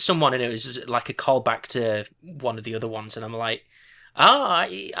did one for someone, and it was like a callback to one of the other ones, and I'm like,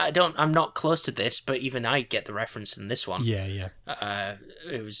 I'm not close to this, but even I get the reference in this one. Yeah.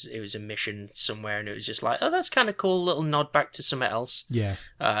 It was a mission somewhere, and it was just like, oh, that's kind of cool, little nod back to something else. Yeah.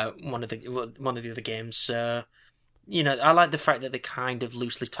 One of the other games. I like the fact that they're kind of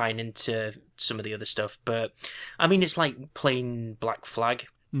loosely tying into some of the other stuff, but I mean, it's like playing Black Flag,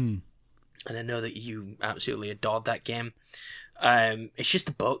 and I know that you absolutely adored that game. It's just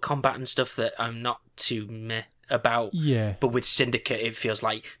the boat combat and stuff that I'm not too meh about. Yeah. But with Syndicate, it feels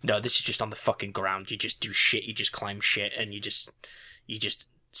like, no, this is just on the fucking ground. You just do shit, you just climb shit, and you just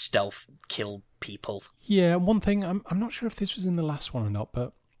stealth kill people. Yeah, one thing, I'm not sure if this was in the last one or not,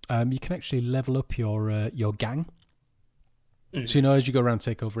 but you can actually level up your gang. So, as you go around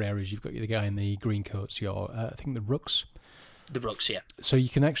take over areas, you've got the guy in the green coats, I think the Rooks. The rooks, yeah. So you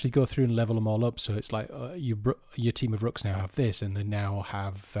can actually go through and level them all up. So it's like your team of rooks now have this, and they now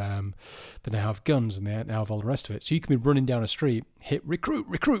have guns, and they now have all the rest of it. So you can be running down a street, hit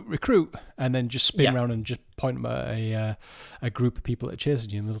recruit, and then just spin around and just point them at a group of people that are chasing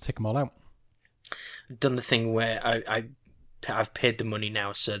you, and they'll take them all out. Done the thing where I've paid the money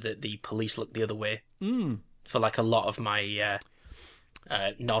now so that the police look the other way for like a lot of my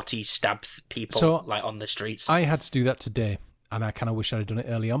naughty stab people like on the streets. I had to do that today, and I kind of wish I had done it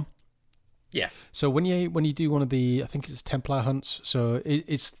early on. Yeah. So when you do one of the, I think it's Templar hunts, so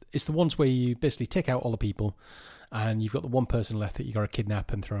it's the ones where you basically take out all the people, and you've got the one person left that you got to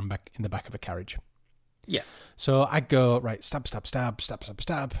kidnap and throw him back in the back of a carriage. Yeah. So I go, right, stab.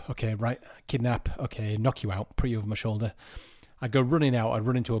 Okay, right, kidnap. Okay, knock you out, put you over my shoulder. I go running out. I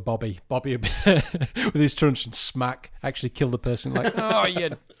run into a Bobby with his truncheon, smack. Actually kill the person. Like, oh,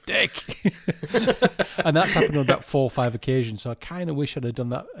 you dick. And that's happened on about 4 or 5 occasions. So I kind of wish I'd have done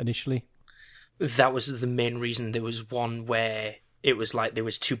that initially. That was the main reason. There was one where it was like there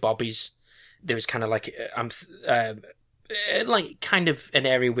was 2 Bobbies. There was kind of like kind of an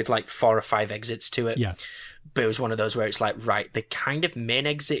area with like 4 or 5 exits to it. Yeah. But it was one of those where it's like, right, the kind of main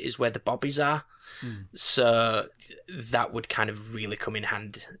exit is where the Bobbies are. So that would kind of really come in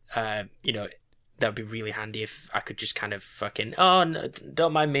hand. That would be really handy if I could just kind of fucking, oh, no,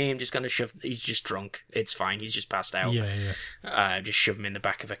 don't mind me, I'm just going to shove, he's just drunk, it's fine, he's just passed out. Yeah. Just shove him in the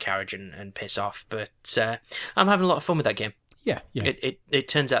back of a carriage and piss off. But I'm having a lot of fun with that game. Yeah. It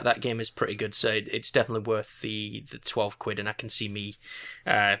turns out that game is pretty good, so it's definitely worth the £12, and I can see me,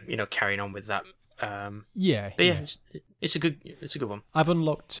 carrying on with that. But it's a good one. I've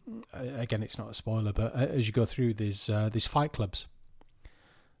unlocked, again, it's not a spoiler, but as you go through these fight clubs.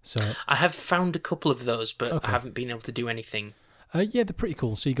 So I have found a couple of those, but I haven't been able to do anything. They're pretty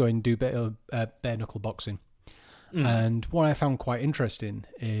cool. So you go in and do bare knuckle boxing. And what I found quite interesting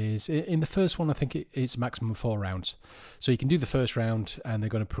is in the first one, I think it's maximum 4 rounds. So you can do the first round, and they're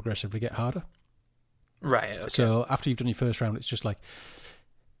going to progressively get harder. Right. Okay. So after you've done your first round, it's just like,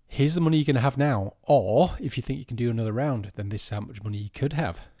 here's the money you're going to have now. Or if you think you can do another round, then this is how much money you could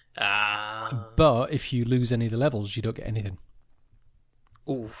have. But if you lose any of the levels, you don't get anything.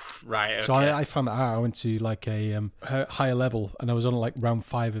 Oof, right, okay. So I found that out. I went to like a higher level, and I was on like round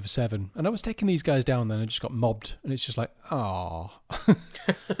 5 of 7, and I was taking these guys down, and then I just got mobbed, and it's just like, oh.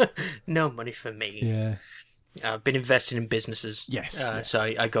 No money for me. Yeah. I've been investing in businesses. Yes. So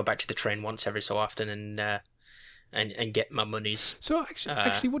I go back to the train once every so often and get my monies. So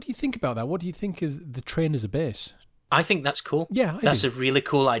actually, what do you think about that? What do you think of the train as a base? I think that's cool. Yeah, that's a really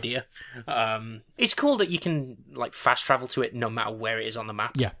cool idea. It's cool that you can like fast travel to it no matter where it is on the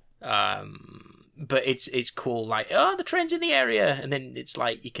map. Yeah. But it's cool. Like, oh, the train's in the area, and then it's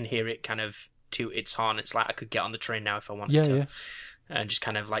like you can hear it kind of toot its horn. It's like I could get on the train now if I wanted to. Yeah. And just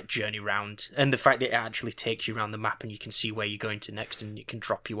kind of like journey round, and the fact that it actually takes you around the map, and you can see where you're going to next, and it can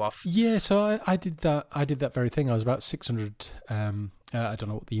drop you off. Yeah, so I did that. I did that very thing. I was about 600. I don't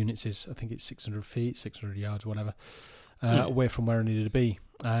know what the units is. I think it's 600 feet, 600 yards, whatever, away from where I needed to be.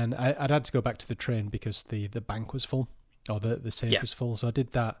 And I'd had to go back to the train because the bank was full, or the safe was full. So I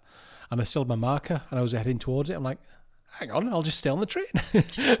did that, and I still had my marker, and I was heading towards it. I'm like, hang on, I'll just stay on the train. and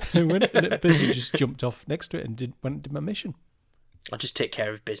it basically just jumped off next to it and went and did my mission. I'll just take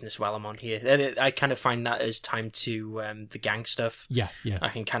care of business while I'm on here. I kind of find that as time to the gang stuff. Yeah. I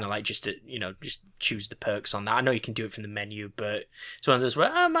can kind of like just choose the perks on that. I know you can do it from the menu, but it's one of those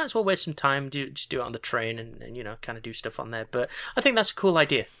where I might as well waste some time, do it on the train and kind of do stuff on there. But I think that's a cool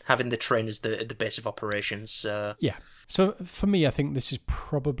idea, having the train as the base of operations. Yeah. So for me, I think this is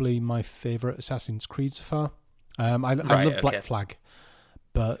probably my favourite Assassin's Creed so far. I love Black Flag,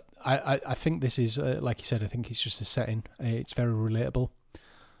 but I think this is, like you said, I think it's just the setting. It's very relatable.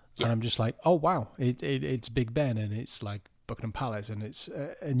 Yeah. And I'm just like, oh, wow, it's Big Ben, and it's like Buckingham Palace, and it's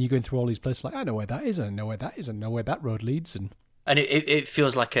and you're going through all these places like, I know where that is, and I know where that is, and I know where that road leads. And it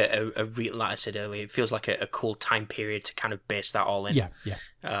feels like a real, like I said earlier, it feels like a cool time period to kind of base that all in.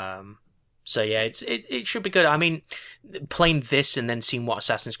 Yeah. So yeah, it should be good. I mean, playing this and then seeing what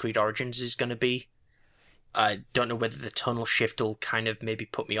Assassin's Creed Origins is going to be, I don't know whether the tonal shift will kind of maybe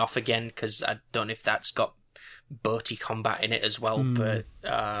put me off again, because I don't know if that's got boaty combat in it as well. But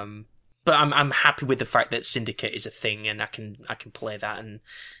I'm happy with the fact that Syndicate is a thing, and I can play that and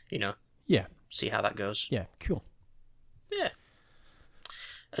see how that goes. Yeah, cool. Yeah,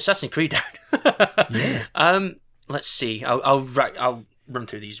 Assassin's Creed down. Yeah. Let's see. I'll run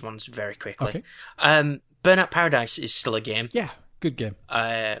through these ones very quickly. Okay. Burnout Paradise is still a game. Yeah. Good game.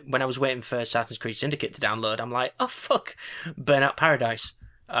 When I was waiting for Assassin's Creed Syndicate to download, I'm like, oh fuck, Burnout Paradise.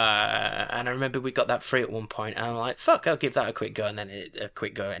 And I remember we got that free at one point, and I'm like, fuck, I'll give that a quick go, and then a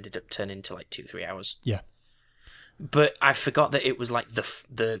quick go ended up turning into like 2-3 hours. Yeah. But I forgot that it was like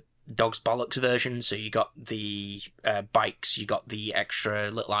the Dog's Bollocks version, so you got the bikes, you got the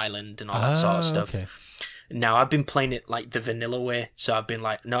extra little island and all that sort of stuff. Okay. Now, I've been playing it like the vanilla way, so I've been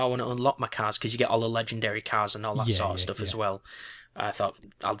like, no, I want to unlock my cars, because you get all the legendary cars and all that sort of stuff as well. I thought,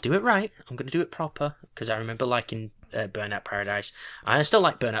 I'll do it right, I'm going to do it proper, because I remember liking Burnout Paradise, and I still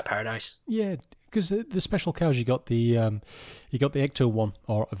like Burnout Paradise. Yeah, because the special cars, you got the Ecto one,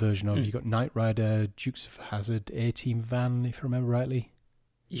 or a version of, you got Knight Rider, Dukes of Hazzard, A-Team Van, if I remember rightly.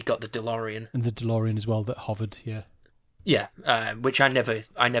 You got the DeLorean. And the DeLorean as well that hovered, yeah. Yeah, which I never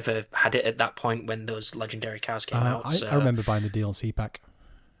had it at that point when those legendary cars came out. I remember buying the DLC pack.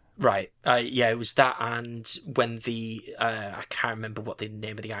 Right, yeah, it was that, and when I can't remember what the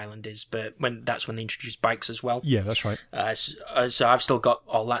name of the island is, but that's when they introduced bikes as well. Yeah, that's right. So I've still got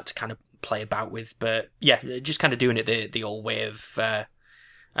all that to kind of play about with, but yeah, just kind of doing it the old way of.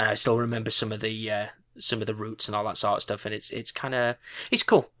 I still remember some of the routes and all that sort of stuff, and it's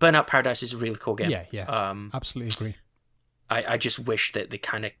cool. Burnout Paradise is a really cool game. Yeah, absolutely agree. I just wish that they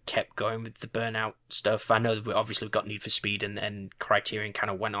kind of kept going with the Burnout stuff. I know that we've got Need for Speed, and Criterion kind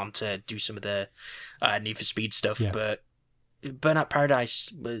of went on to do some of the Need for Speed stuff, but Burnout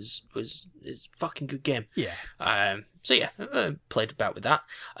Paradise is a fucking good game. Yeah. So yeah, played about with that.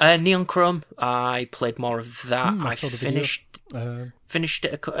 Neon Chrome, I played more of that. I finished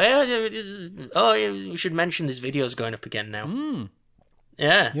it. Oh, yeah, we should mention this video's going up again now.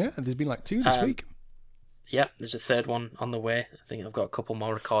 Yeah. Yeah, there's been like 2 this week. Yeah, there's a third one on the way. I think I've got a couple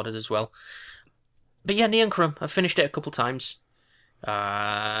more recorded as well. But yeah, Neon Chrome, I've finished it a couple times.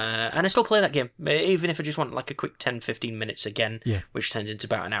 And I still play that game, even if I just want like a quick 10-15 minutes again, which turns into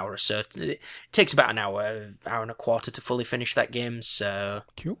about an hour or so. It takes about an hour and a quarter to fully finish that game, so...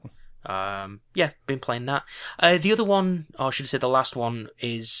 Cool. Yeah, been playing that. The other one, or should I say the last one,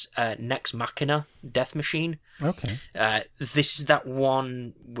 is Nex Machina, Death Machine. Okay. This is that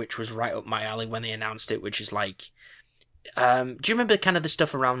one which was right up my alley when they announced it, which is like... do you remember kind of the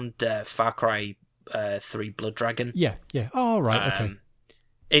stuff around Far Cry 3 Blood Dragon? Yeah. Oh, right, okay.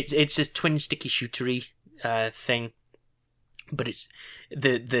 It's a twin sticky shootery thing. But it's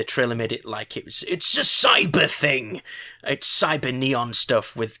the trailer made it like it's a cyber thing. It's cyber neon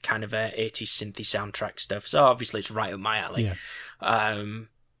stuff with kind of a 80s synthy soundtrack stuff. So obviously it's right up my alley. Yeah.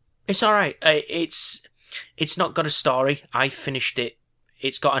 It's all right. It's not got a story. I finished it.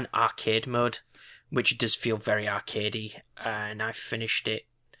 It's got an arcade mode, which does feel very arcadey, and I finished it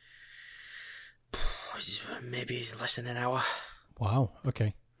maybe less than an hour. Wow.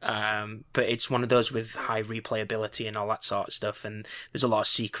 Okay. But it's one of those with high replayability and all that sort of stuff, and there's a lot of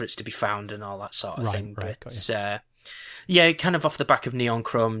secrets to be found and all that sort of thing. But yeah, kind of off the back of Neon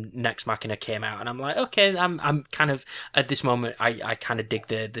Chrome, Nex Machina came out, and I'm like, okay, I'm kind of at this moment, I kind of dig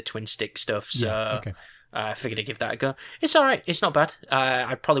the twin stick stuff, so I figured I'd give that a go. It's all right, it's not bad.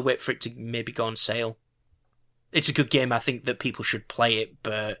 I'd probably wait for it to maybe go on sale. It's a good game. I think that people should play it,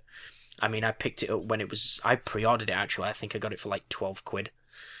 but I mean, I picked it up when I pre-ordered it actually. I think I got it for like £12.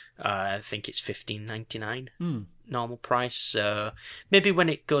 I think it's $15.99 normal price. So maybe when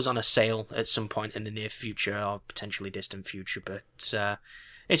it goes on a sale at some point in the near future or potentially distant future. But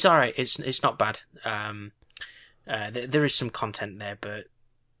it's all right. It's not bad. There is some content there, but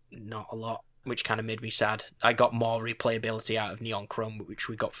not a lot, which kind of made me sad. I got more replayability out of Neon Chrome, which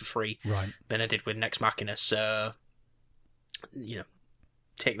we got for free, than I did with Nex Machina. So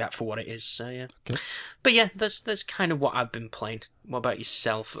take that for what it is. So yeah. Okay. But yeah, that's kind of what I've been playing. What about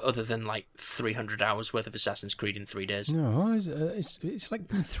yourself? Other than like 300 hours worth of Assassin's Creed in 3 days? No, it's like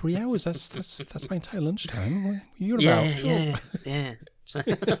been 3 hours. That's my entire lunchtime. What are you about? Yeah.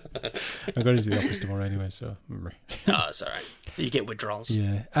 I'm going into the office tomorrow anyway, so. Oh, it's all right. You get withdrawals.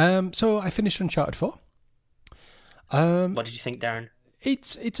 Yeah. So I finished Uncharted 4. What did you think, Darren?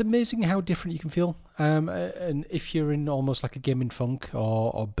 It's amazing how different you can feel. And if you're in almost like a gaming funk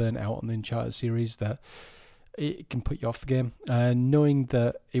or burnt out on the Uncharted series, that it can put you off the game. Knowing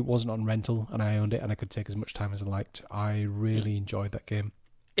that it wasn't on rental and I owned it and I could take as much time as I liked, I really enjoyed that game.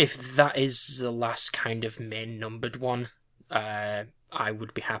 If that is the last kind of main numbered one, I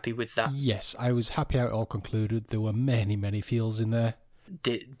would be happy with that. Yes, I was happy how it all concluded. There were many, many feels in there.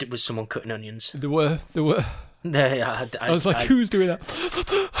 Was someone cutting onions? There were. I was like, who's doing that?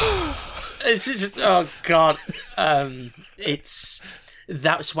 It's just, oh god.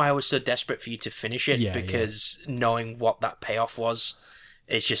 That's why I was so desperate for you to finish it, because knowing what that payoff was,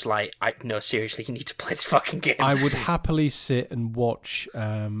 it's just like, no, seriously, you need to play this fucking game. I would happily sit and watch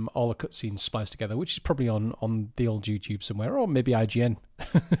all the cutscenes spliced together, which is probably on the old YouTube somewhere, or maybe IGN.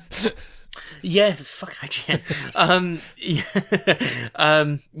 Yeah, fuck IGN.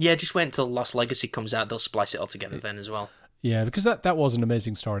 Yeah, just wait until Lost Legacy comes out. They'll splice it all together then as well. Yeah, because that was an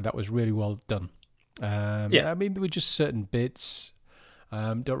amazing story. That was really well done. Yeah. I mean, there were just certain bits.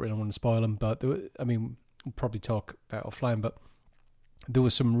 Don't really want to spoil them, but we'll probably talk about offline, but there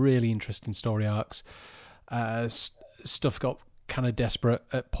were some really interesting story arcs. Stuff got kind of desperate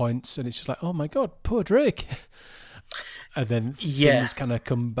at points, and it's just like, oh my god, poor Drake. And then things kind of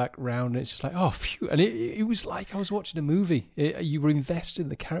come back round, and it's just like, oh, phew. And it was like I was watching a movie. You were invested in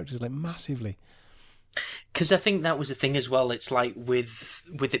the characters like massively. Because I think that was the thing as well. It's like with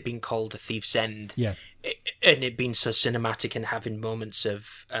it being called A Thief's End, Yeah. And it being so cinematic and having moments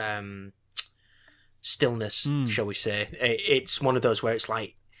of stillness, shall we say. It's one of those where it's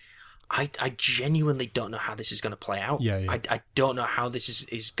like, I genuinely don't know how this is going to play out. Yeah. I don't know how this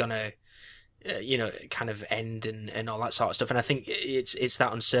is going to, kind of end and all that sort of stuff. And I think it's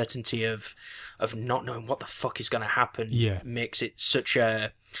that uncertainty of not knowing what the fuck is going to happen makes it such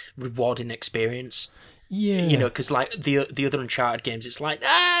a rewarding experience. Yeah. Because like the other Uncharted games, it's like,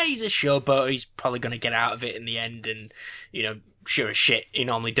 he's a showboat, he's probably going to get out of it in the end, and sure as shit he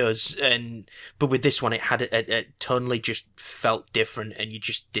normally does. But with this one, it had it totally just felt different, and you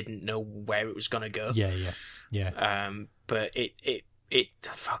just didn't know where it was going to go. Yeah. But it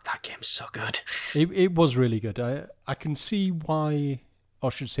fuck, that game's so good. It was really good. I can see why, or I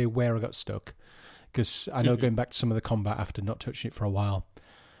should say where I got stuck, because I know going back to some of the combat after not touching it for a while,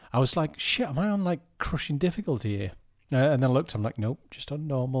 I was like, shit, am I on like crushing difficulty here? And then I looked, I'm like, nope, just on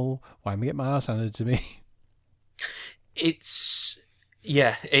normal. Why am I getting my ass handed to me? It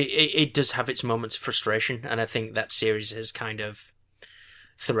does have its moments of frustration, and I think that series has kind of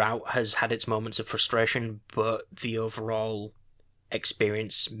throughout has had its moments of frustration, but the overall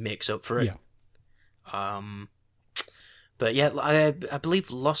experience makes up for it. Yeah. But yeah, I believe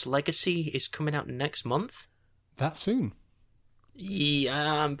Lost Legacy is coming out next month. That soon?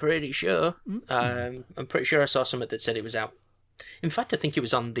 Yeah, I'm pretty sure. I'm pretty sure I saw something that said it was out. In fact, I think it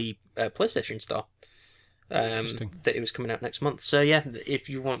was on the PlayStation Store. That it was coming out next month. So yeah, if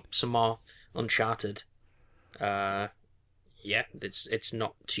you want some more Uncharted, it's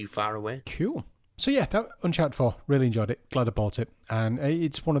not too far away. Cool. So yeah, that Uncharted 4, really enjoyed it. Glad I bought it, and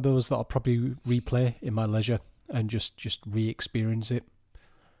it's one of those that I'll probably replay in my leisure and just re-experience it.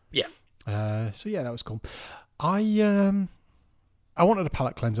 Yeah. So yeah, that was cool. I wanted a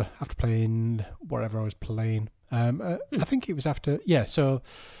palate cleanser after playing whatever I was playing. I think it was after... Yeah, so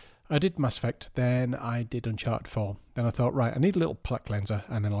I did Mass Effect, then I did Uncharted 4. Then I thought, right, I need a little palate cleanser,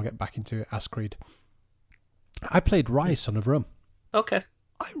 and then I'll get back into Assassin's Creed. I played Rise, Son of Rome. Okay.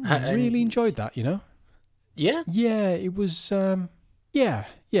 I really enjoyed that, Yeah? Yeah, it was...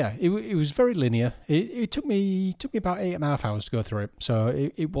 It was very linear. It took me about 8.5 hours to go through it,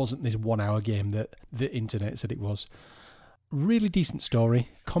 so it wasn't this 1 hour game that the internet said it was. Really decent story.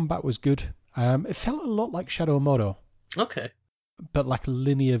 Combat was good. It felt a lot like Shadow of Mordor. Okay. But like a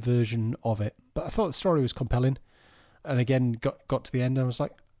linear version of it. But I thought the story was compelling. And again, got to the end and I was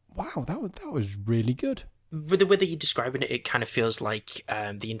like, wow, that was really good. With the way that you're describing it, it kind of feels like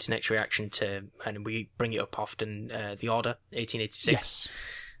the internet's reaction to, and we bring it up often, The Order, 1886.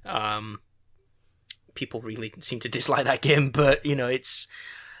 Yes. People really seem to dislike that game, but, it's...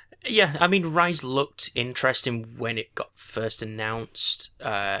 Yeah, I mean, Rise looked interesting when it got first announced.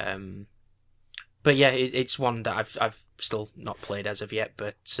 But yeah, it's one that I've still not played as of yet,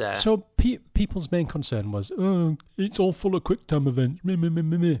 but... So people's main concern was, it's all full of quick time events.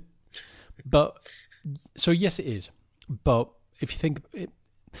 But... So yes, it is. But if you think...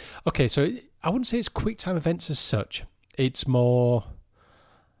 Okay, so I wouldn't say it's quick time events as such. It's more...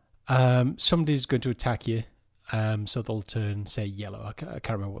 somebody's going to attack you. So they'll turn, say, yellow. I can't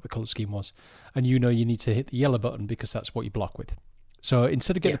remember what the colour scheme was. And you need to hit the yellow button because that's what you block with. So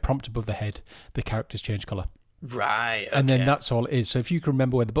instead of getting a prompt above the head, the characters change colour. Right, okay. And then that's all it is. So if you can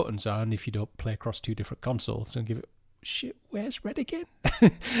remember where the buttons are, and if you don't play across two different consoles and give it, shit, where's red again?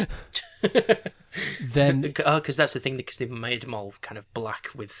 Then... because that's the thing, because they've made them all kind of black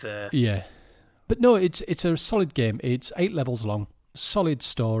with... Yeah. But no, it's a solid game. It's 8 levels long, solid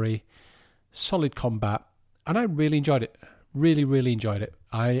story, solid combat. And I really enjoyed it. Really, really enjoyed it.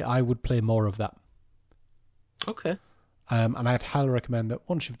 I would play more of that. Okay. And I'd highly recommend that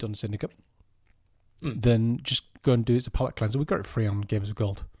once you've done Syndicate, then just go and do it as a palate cleanser. We got it free on Games of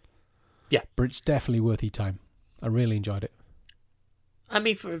Gold. Yeah. But it's definitely worth your time. I really enjoyed it. I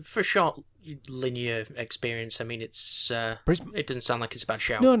mean, for short linear experience, I mean, it doesn't sound like it's a bad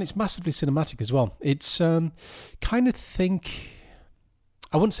shout. No, and it's massively cinematic as well. It's kind of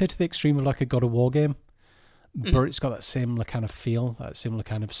I wouldn't say to the extreme of like a God of War game, but it's got that similar kind of feel, that similar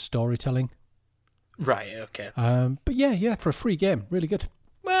kind of storytelling. Right, okay. But yeah, for a free game, really good.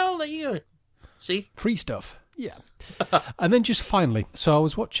 Well, there you go. See? Free stuff. Yeah. And then just finally, so I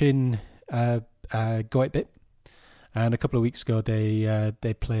was watching Go 8-Bit, and a couple of weeks ago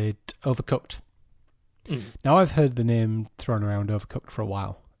they played Overcooked. Now I've heard the name thrown around Overcooked for a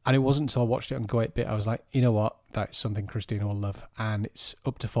while, and it wasn't until I watched it on Go 8-Bit I was like, you know what, that's something Christina will love, and it's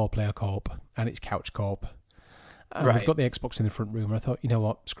up to 4-player co-op, and it's couch co-op. Right. We've got the Xbox in the front room, and I thought, you know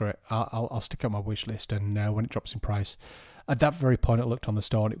what, screw it, I'll stick it on my wish list, and when it drops in price, at that very point I looked on the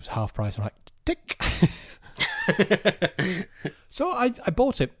store and it was half price. I'm like, tick. So I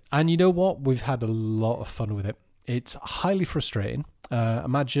bought it, and you know what, we've had a lot of fun with it. It's highly frustrating.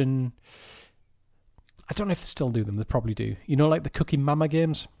 Imagine, I don't know if they still do them, they probably do, you know, like the Cookie Mama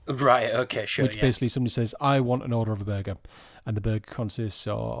games, Right, okay, sure. which basically somebody says, I want an order of a burger, and the burger consists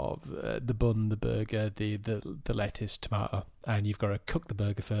of the bun, the burger, the lettuce, tomato, and you've got to cook the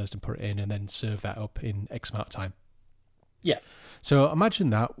burger first and put it in, and then serve that up in X amount of time. Yeah. So imagine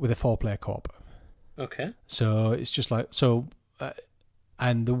that with a 4-player co-op. Okay. So it's just like,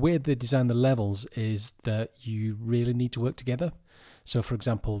 and the way they design the levels is that you really need to work together. So, for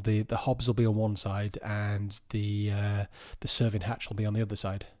example, the hobs will be on one side, and the serving hatch will be on the other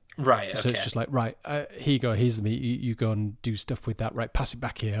side. Right, okay. So it's just like, right, here you go, here's the meat, you go and do stuff with that, right, pass it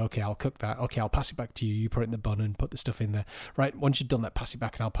back here, okay, I'll cook that, okay, I'll pass it back to you, you put it in the bun and put the stuff in there. Right, once you've done that, pass it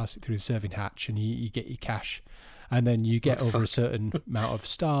back and I'll pass it through the serving hatch, and you get your cash. And then you get over a certain amount of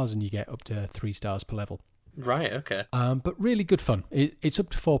stars, and you get up to 3 stars per level. Right, okay. But really good fun. It's up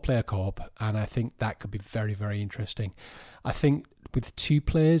to 4-player co-op, and I think that could be very, very interesting. I think with 2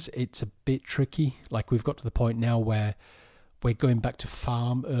 players, it's a bit tricky. Like, we've got to the point now where we're going back to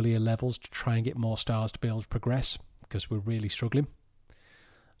farm earlier levels to try and get more stars to be able to progress, because we're really struggling.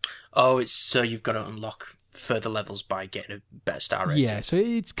 Oh, it's so you've got to unlock further levels by getting a better star rating. Yeah, so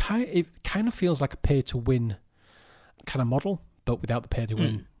it kind of feels like a pay-to-win kind of model, but without the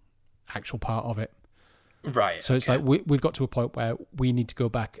pay-to-win actual part of it. Right. So it's like we've got to a point where we need to go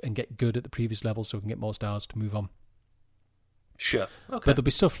back and get good at the previous level so we can get more stars to move on. Sure. Okay. But there'll be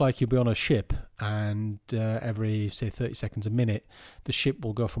stuff like you'll be on a ship, and every, say, 30 seconds a minute, the ship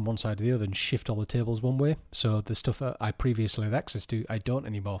will go from one side to the other and shift all the tables one way. So the stuff that I previously had access to, I don't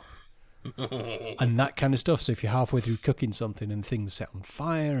anymore. And that kind of stuff. So if you're halfway through cooking something and things set on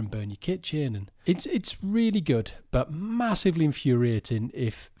fire and burn your kitchen, and it's really good, but massively infuriating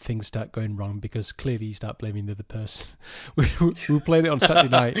if things start going wrong, because clearly you start blaming the other person. we were playing it on Saturday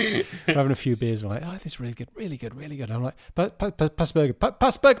night, we're having a few beers, and we're like, oh, this is really good, really good, really good. And I'm like, pass burger,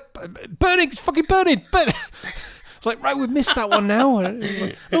 pass burger, burning, it's fucking burning. It's like, right, we've missed that one now. And it's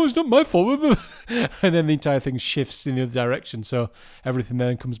like, oh, it's not my fault. And then the entire thing shifts in the other direction, so everything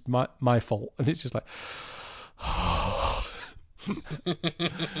then becomes my fault. And it's just like, I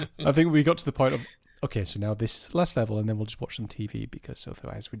think we got to the point of, okay, so now this is the last level, and then we'll just watch some TV, because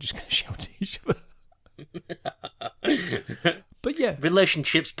otherwise we're just going to shout at each other. But yeah,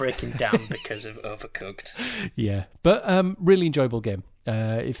 relationships breaking down because of Overcooked. Yeah, but really enjoyable game.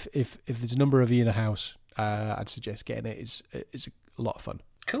 If there's a number of you in a house, I'd suggest getting it. It's a lot of fun.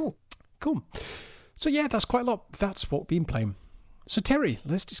 Cool. So yeah, that's quite a lot. That's what we've been playing. So Terry,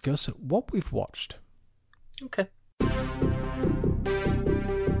 let's discuss what we've watched. Okay.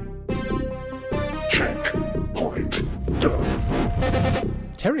 Checkpoint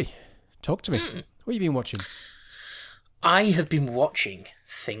done. Terry, talk to me. What have you been watching? I have been watching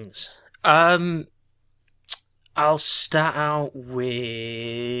things. I'll start out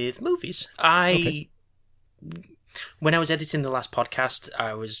with movies. When I was editing the last podcast,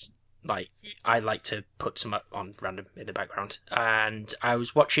 I like to put some on random in the background, and I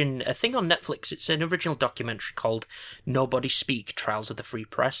was watching a thing on Netflix. It's an original documentary called Nobody Speak: Trials of the Free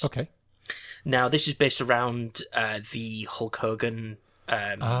Press. Okay. Now, this is based around the Hulk Hogan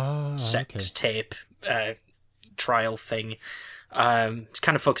sex tape trial thing. It's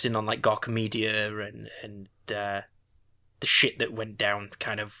kind of focusing on like Gawker Media and the shit that went down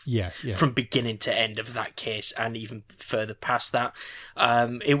kind of from beginning to end of that case, and even further past that.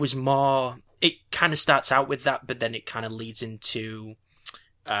 It was more, it kind of starts out with that, but then it kind of leads into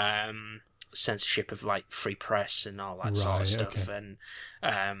censorship of like free press and all that sort of stuff. Okay.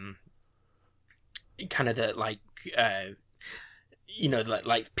 And kind of the like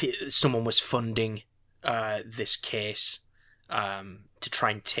someone was funding this case to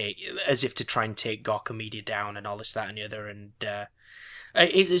try and take Gawker Media down and all this, that, and the other, and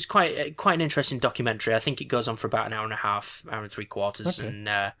It is quite an interesting documentary. I think it goes on for about an hour and a half, hour and 3/4, Okay.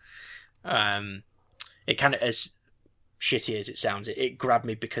 and it kind of, as shitty as it sounds, it grabbed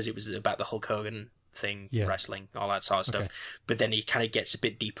me because it was about the Hulk Hogan thing, Yeah. wrestling, all that sort of stuff. Okay. But then he kind of gets a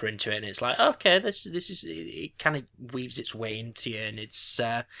bit deeper into it, and it's like, okay, this is it kind of weaves its way into you, and it's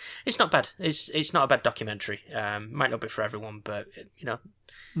not bad. It's not a bad documentary. Might not be for everyone, but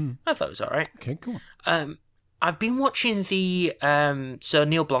I thought it was all right. Okay, cool. I've been watching the so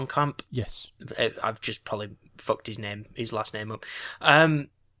Neil Blomkamp. Yes. I've just probably fucked his last name up.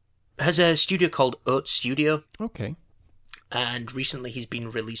 Has a studio called Oat Studio, Okay. and recently he's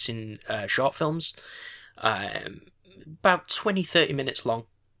been releasing short films, about 20-30 minutes long,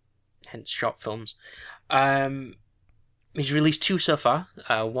 hence short films. He's released 2 so far.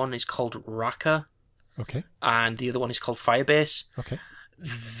 One is called Raka, Okay. and the other one is called Firebase. Okay.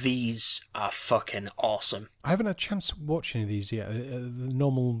 These are fucking awesome. I haven't had a chance to watch any of these yet. The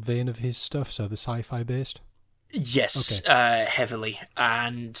normal vein of his stuff, so the sci-fi based. Yes, heavily,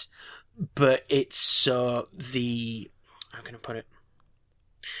 but it's so how can I put it?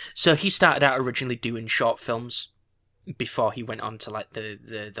 So he started out originally doing short films before he went on to like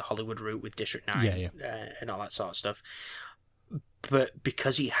the Hollywood route with District 9 and all that sort of stuff. But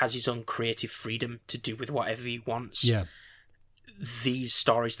because he has his own creative freedom to do with whatever he wants, Yeah. these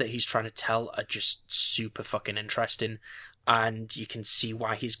stories that he's trying to tell are just super fucking interesting, and you can see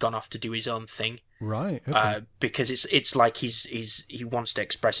why he's gone off to do his own thing. Right. Okay. Because it's like he wants to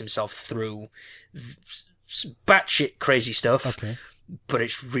express himself through batshit crazy stuff, Okay. but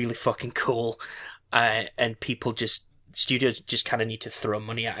it's really fucking cool. And studios just kind of need to throw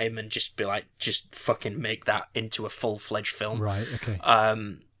money at him and just be like, just fucking make that into a full-fledged film. Right. Okay.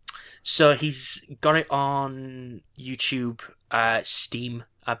 So he's got it on YouTube, Steam,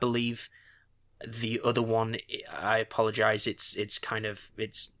 I believe. The other one, I apologize, it's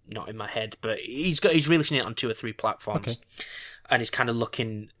not in my head, but he's releasing it on 2 or 3 platforms. Okay. And he's kind of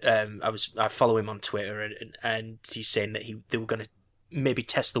looking. I follow him on Twitter, and he's saying that they were going to maybe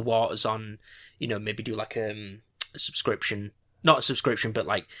test the waters on, maybe do like a subscription, not a subscription, but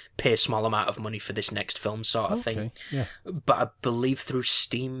like pay a small amount of money for this next film sort of thing. Okay. Yeah. But I believe through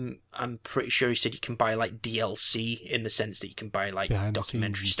Steam, I'm pretty sure he said you can buy like DLC, in the sense that you can buy like Behind the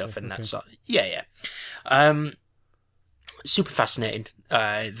documentary scenes stuff and that okay. sort. Yeah. Super fascinating.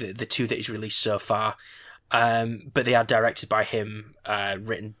 The 2 that he's released so far. But they are directed by him,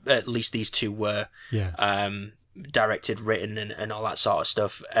 written, at least these 2 were, Yeah. directed, written, and all that sort of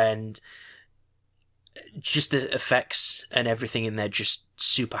stuff. And just the effects and everything in there, just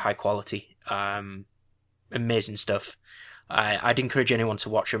super high quality. Amazing stuff. I'd encourage anyone to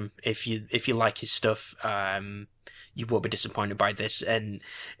watch him. If you like his stuff, you won't be disappointed by this. And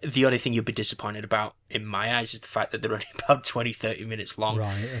the only thing you'll be disappointed about, in my eyes, is the fact that they're only about 20-30 minutes long.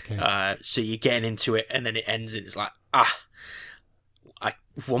 Right. Okay. So you're getting into it, and then it ends, and it's like, I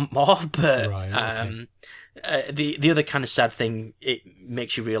want more. But Right, okay. the other kind of sad thing, it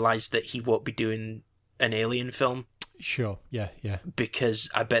makes you realise that he won't be doing an Alien film, Sure. Yeah. Yeah. because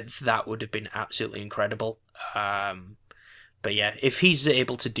I bet that would have been absolutely incredible. But yeah, if he's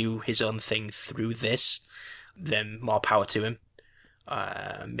able to do his own thing through this, then more power to him.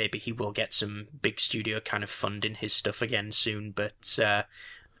 Maybe he will get some big studio kind of funding his stuff again soon, but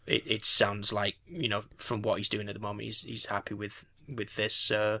it sounds like, from what he's doing at the moment, he's happy with this,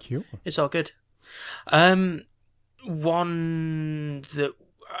 so Cool. it's all good. One that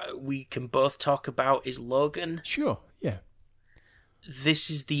we can both talk about is Logan. Sure. Yeah. This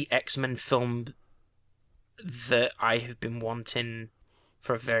is the X-Men film that I have been wanting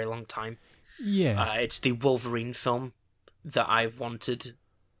for a very long time. Yeah. It's the Wolverine film that I've wanted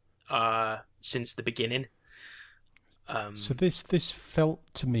since the beginning. So this felt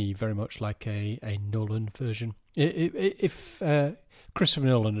to me very much like a Nolan version. If Christopher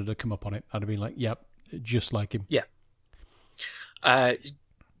Nolan had come up on it, I'd have been like, "Yep, just like him." Yeah.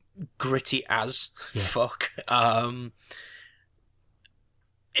 Gritty as fuck.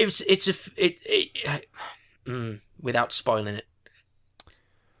 Without spoiling it,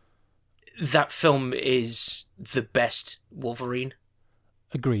 that film is the best Wolverine.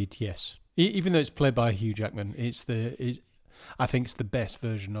 Agreed. Yes. Even though it's played by Hugh Jackman, I think it's the best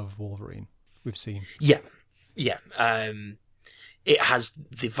version of Wolverine we've seen. Yeah. It has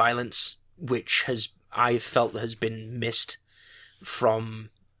the violence, which I felt has been missed from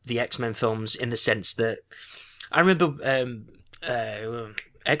the X-Men films, in the sense that I remember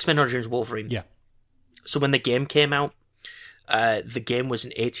X-Men Origins Wolverine. Yeah. So when the game came out, the game was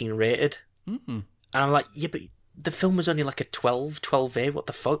an 18 rated. Mm-hmm. And I'm like, yeah, but the film was only like a 12A, what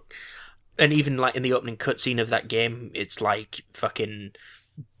the fuck? And even like in the opening cutscene of that game, it's like fucking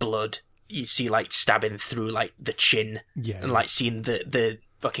blood. You see like stabbing through like the chin, and like seeing the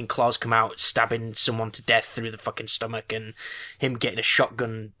fucking claws come out, stabbing someone to death through the fucking stomach, and him getting a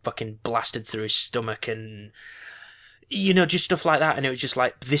shotgun fucking blasted through his stomach, and just stuff like that. And it was just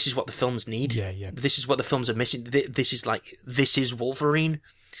like, this is what the films need. Yeah. This is what the films are missing. This is Wolverine.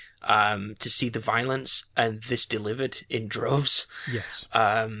 To see the violence, and this delivered in droves. Yes.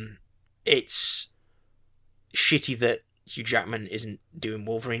 It's shitty that Hugh Jackman isn't doing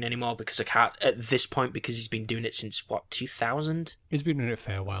Wolverine anymore, because I can't at this point, because he's been doing it since 2000. He's been doing it a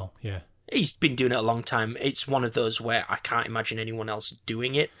fair while. Yeah. He's been doing it a long time. It's one of those where I can't imagine anyone else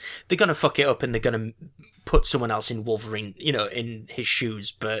doing it. They're gonna fuck it up, and they're gonna put someone else in Wolverine, in his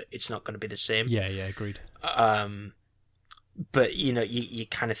shoes, but it's not gonna be the same. Yeah. Agreed. But you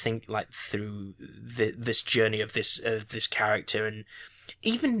kind of think like through this journey of this character, and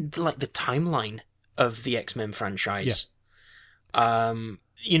even like the timeline of the X-Men franchise.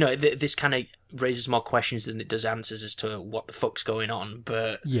 This kind of raises more questions than it does answers as to what the fuck's going on.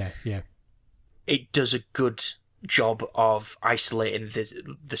 But yeah, it does a good job of isolating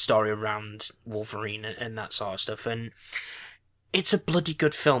the story around Wolverine and that sort of stuff, and it's a bloody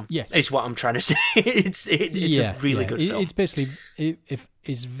good film. Yes, is what I'm trying to say. It's a really good film. It's basically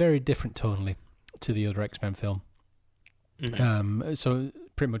it's very different tonally to the other X-Men film. Mm-hmm. So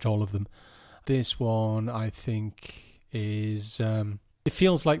pretty much all of them. This one, I think, is it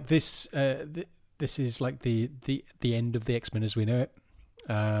feels like this. This is like the end of the X-Men as we know it.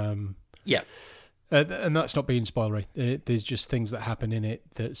 Yeah. And that's not being spoilery. There's just things that happen in it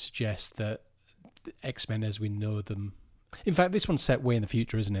that suggest that X-Men as we know them. In fact, this one's set way in the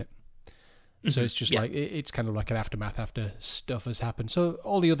future, isn't it? So it's just like it's kind of like an aftermath after stuff has happened. So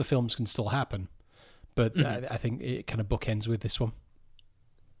all the other films can still happen, but I think it kind of bookends with this one.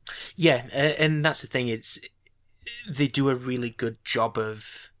 Yeah, and that's the thing. They do a really good job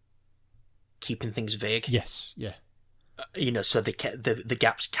of keeping things vague. Yes, yeah. So the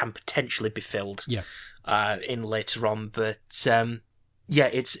gaps can potentially be filled. Yeah. In later on, but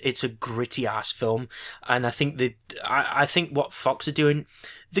it's a gritty ass film, and I think what Fox are doing.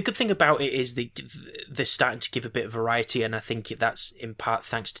 The good thing about it is they're starting to give a bit of variety, and I think that's in part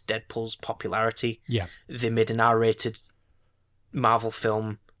thanks to Deadpool's popularity. Yeah. They made an R-rated Marvel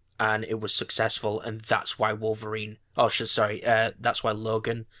film, and it was successful, and that's why that's why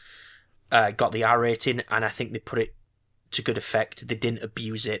Logan got the R rating, and I think they put it to good effect. They didn't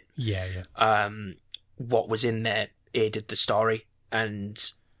abuse it. Yeah. What was in there aided the story, and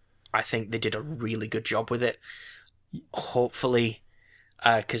I think they did a really good job with it. Hopefully,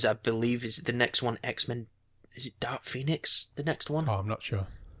 because I believe is the next one X-Men. Is it Dark Phoenix? The next one? Oh, I'm not sure.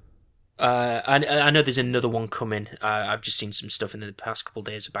 I know there's another one coming. I've just seen some stuff in the past couple of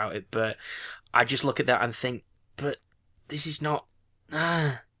days about it, but I just look at that and think, but this is not.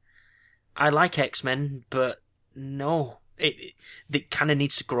 I like X-Men, but no, it kind of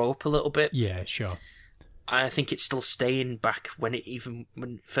needs to grow up a little bit. Yeah, sure. I think it's still staying back when it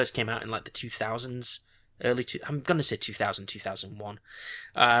first came out in like the 2000s, I'm gonna say 2000, 2001,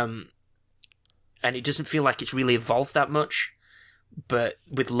 and it doesn't feel like it's really evolved that much. But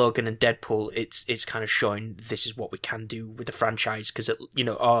with Logan and Deadpool, it's kind of showing this is what we can do with the franchise, because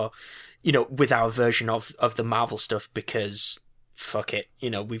with our version of the Marvel stuff, because fuck it,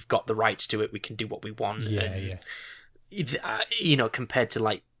 we've got the rights to it, we can do what we want. Yeah. Compared to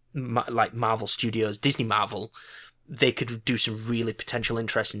like Marvel Studios, Disney Marvel, they could do some really potential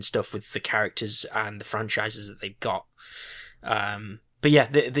interesting stuff with the characters and the franchises that they've got. But yeah,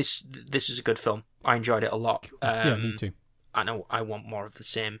 this is a good film. I enjoyed it a lot. Yeah, me too. I know I want more of the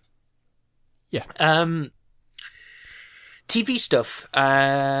same. Yeah. TV stuff.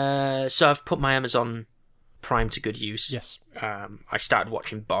 So I've put my Amazon Prime to good use. Yes. I started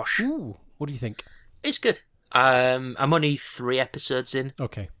watching Bosch. Ooh, what do you think? It's good. I'm only 3 episodes in.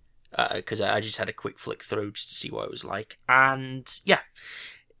 Okay. Because I just had a quick flick through just to see what it was like. And yeah,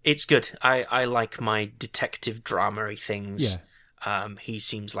 it's good. I like my detective drama-y things. Yeah. He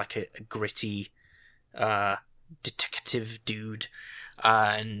seems like a gritty detective dude,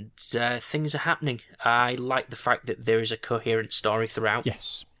 and things are happening. I like the fact that there is a coherent story throughout.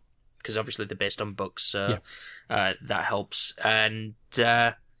 Yes, because obviously they're based on books, so that helps. And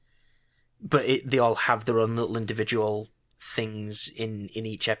but they all have their own little individual things in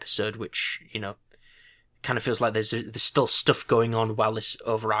each episode, which kind of feels like there's still stuff going on while this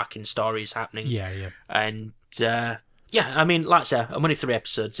overarching story is happening. Yeah. And yeah, I mean, like I said, I'm only 3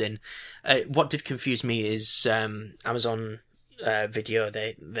 episodes in. What did confuse me is Amazon Video,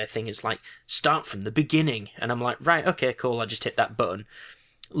 their thing is like, start from the beginning. And I'm like, right, okay, cool, I'll just hit that button.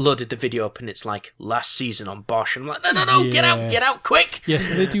 loaded the video up and it's like last season on Bosch. I'm like, no, get out quick. Yes,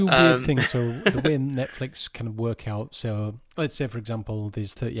 they do weird things. So the way Netflix kind of work out, so let's say, for example,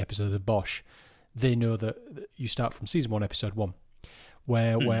 there's 30 episodes of Bosch. They know that you start from season 1, episode 1.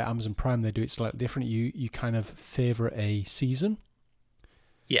 Where Amazon Prime, they do it slightly different. You kind of favourite a season.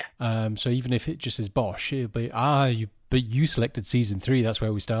 Yeah. So even if it just says Bosch, it'll be, but you selected season 3, that's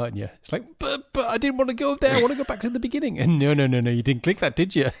where we started, yeah. It's like, but I didn't want to go there, I want to go back to the beginning. And no, you didn't click that,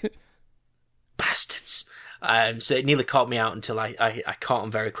 did you? Bastards. So it nearly caught me out until I caught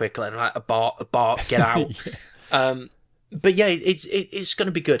them very quickly. And I'm like, abort, get out. Yeah. But yeah, it's going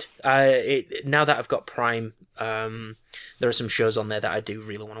to be good. Now that I've got Prime, there are some shows on there that I do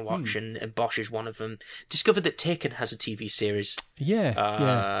really want to watch, and Bosch is one of them. Discovered that Taken has a TV series.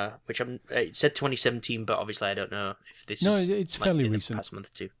 Yeah. Which it said 2017, but obviously I don't know if this is. No, it's like fairly in the recent. past month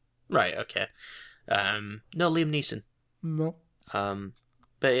or two. Right. Okay. No, Liam Neeson. No.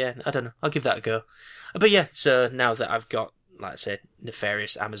 But yeah, I don't know. I'll give that a go. But yeah, so now that I've got, like I said,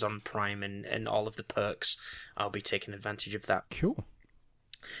 nefarious Amazon Prime and all of the perks, I'll be taking advantage of that. Cool.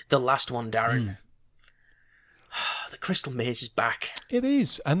 The last one, Darren. The Crystal Maze is back. It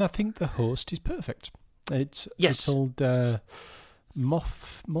is, and I think the host is perfect. It's old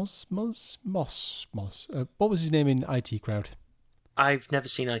Moss. What was his name in IT Crowd? I've never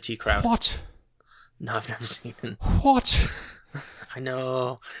seen IT Crowd. What? No, I've never seen it. What? I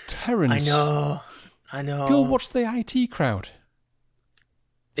know. Terrence. I know. Go watch the IT Crowd.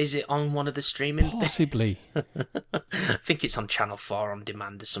 Is it on one of the streaming? Possibly. I think it's on Channel 4 on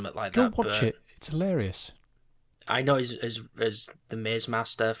demand or something like Go that. Go watch it. It's hilarious. I know as the Maze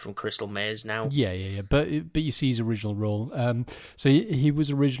Master from Crystal Maze now. Yeah. But you see his original role. So he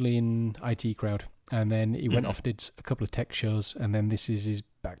was originally in IT Crowd, and then he went off and did a couple of tech shows, and then this is his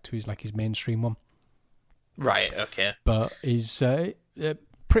back to his mainstream one. Right. Okay. But he's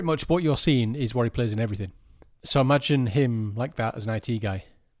pretty much what you're seeing is what he plays in everything. So imagine him like that as an IT guy.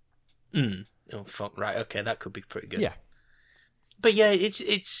 Oh fuck! Right. Okay, that could be pretty good. Yeah. But yeah,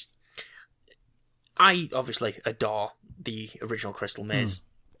 it's. I obviously adore the original Crystal Maze,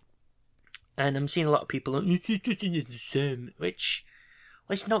 and I'm seeing a lot of people. It's just the same, which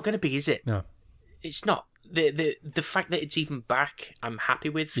it's not going to be, is it? No, it's not. The fact that it's even back, I'm happy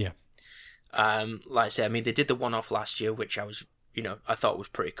with. Yeah. Like I said, I mean, they did the one-off last year, which I thought was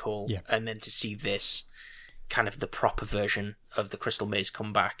pretty cool. Yeah. And then to see this, kind of the proper version of the Crystal Maze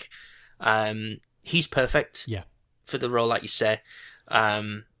come back, he's perfect. Yeah. For the role, like you say.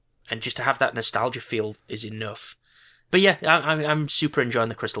 And just to have that nostalgia feel is enough. But yeah, I'm super enjoying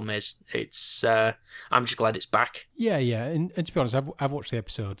the Crystal Maze. It's I'm just glad it's back. Yeah, and to be honest, I've watched the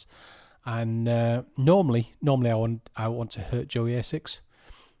episodes, and normally I want to hurt Joey Essex,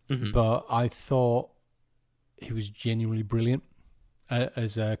 but I thought he was genuinely brilliant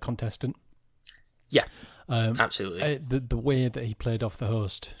as a contestant. Yeah, absolutely. The way that he played off the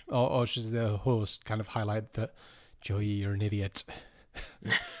host, or just the host, kind of highlighted that Joey, you're an idiot.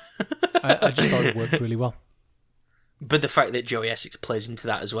 I just thought it worked really well. But the fact that Joey Essex plays into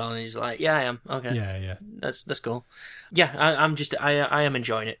that as well, and he's like, "Yeah, I am okay. Yeah, that's cool." Yeah, I am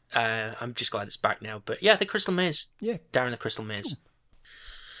enjoying it. I'm just glad it's back now. But yeah, the Crystal Maze. Yeah, Darren the Crystal Maze. Cool.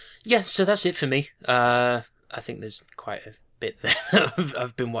 Yeah, so that's it for me. I think there's quite a bit that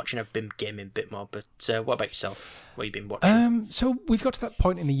I've been watching. I've been gaming a bit more. But what about yourself? What have you been watching? So we've got to that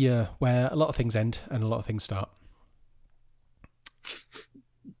point in the year where a lot of things end and a lot of things start.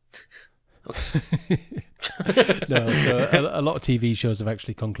 No, so a lot of TV shows have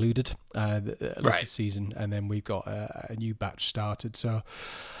actually concluded this season, and then we've got a new batch started. So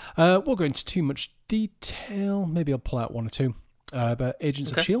we'll go into too much detail. Maybe I'll pull out one or two. But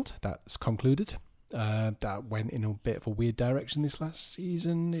Agents of S.H.I.E.L.D., that's concluded. That went in a bit of a weird direction this last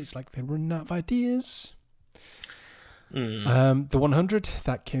season. It's like they're running out of ideas. The 100,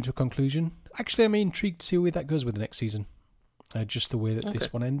 that came to a conclusion. Actually, I'm intrigued to see where that goes with the next season. Just the way that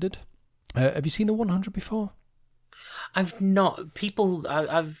this one ended. Have you seen the 100 before? I've not.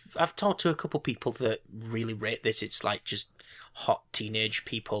 I've talked to a couple people that really rate this. It's like just hot teenage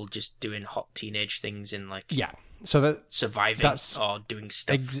people just doing hot teenage things in so that surviving or doing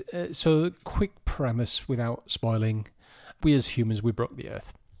stuff. So quick premise without spoiling: we as humans, we broke the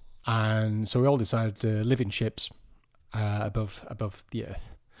Earth, and so we all decided to live in ships above the Earth,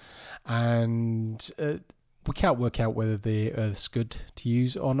 and we can't work out whether the Earth's good to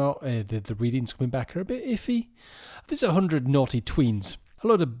use or not. The readings coming back are a bit iffy. There's 100 naughty tweens, a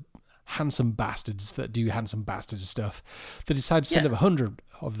lot of handsome bastards that do handsome bastard stuff. They decide to send 100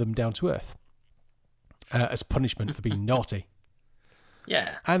 of them down to Earth as punishment for being naughty.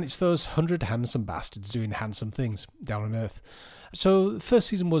 Yeah. And it's those 100 handsome bastards doing handsome things down on Earth. So the first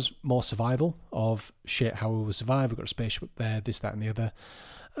season was more survival of shit, how we will survive. We've got a spaceship up there, this, that, and the other.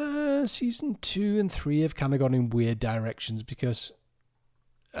 Season 2 and 3 have kind of gone in weird directions because,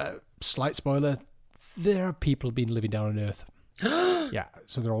 slight spoiler, there are people been living down on Earth. Yeah,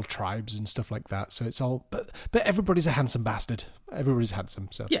 so they're all tribes and stuff like that. So it's all, but everybody's a handsome bastard. Everybody's handsome.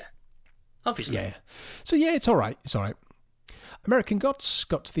 So Yeah. Obviously. yeah. So yeah, it's all right. It's all right. American Gods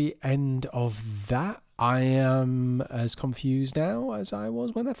got to the end of that. I am as confused now as I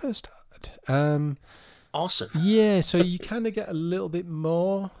was when I first started. Awesome. Yeah, so you kind of get a little bit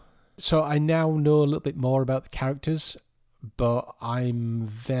more. So I now know a little bit more about the characters, but I'm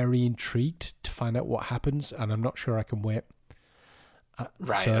very intrigued to find out what happens, and I'm not sure I can wait.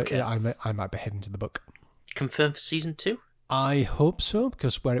 Right, So okay. yeah, I might be heading to the book. Confirmed for season 2? I hope so,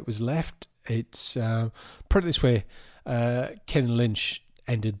 because where it was left, it's put it this way: Ken Lynch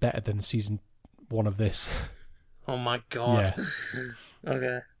ended better than season 1 of this. Oh my god. Yeah.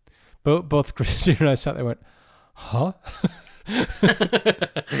 Okay. But both Christina and I sat there and went, huh?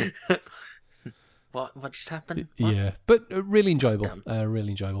 What just happened? What? Yeah, but really enjoyable. Really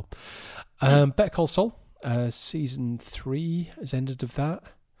enjoyable. Better Call Saul, season 3 has ended of that.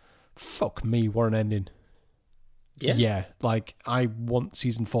 Fuck me, what an ending. Yeah. Like I want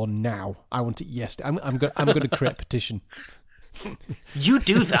season 4 now. I want it yesterday. I'm going to create a petition. You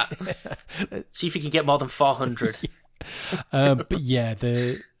do that. See if you can get more than 400. But yeah,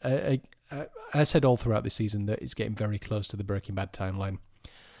 I said all throughout this season that it's getting very close to the Breaking Bad timeline.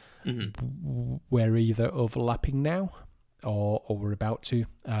 Mm-hmm. We're either overlapping now or we're about to.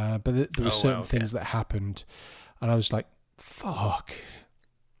 But there were certain things that happened, and I was like, fuck.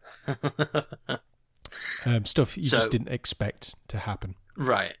 Stuff you just didn't expect to happen.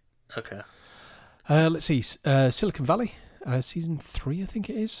 Right. Okay. Let's see. Silicon Valley, season 3, I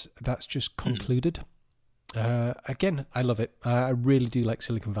think it is. That's just concluded. Again, I love it. I really do like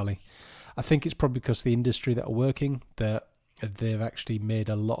Silicon Valley. I think it's probably because the industry that are working that they've actually made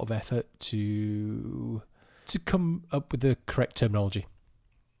a lot of effort to come up with the correct terminology.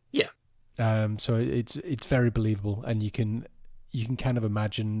 Yeah. So it's very believable, and you can kind of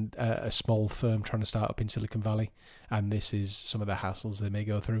imagine a small firm trying to start up in Silicon Valley, and this is some of the hassles they may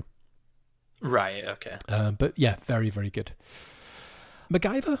go through. Right, okay. But yeah, very, very good.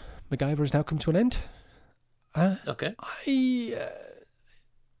 MacGyver has now come to an end. Okay. It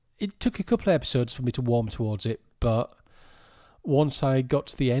took a couple of episodes for me to warm towards it, but once I got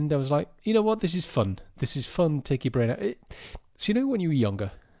to the end, I was like, you know what, this is fun. This is fun, take your brain out. So you know when you were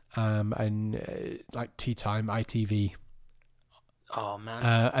younger, and like Tea Time, ITV, Oh,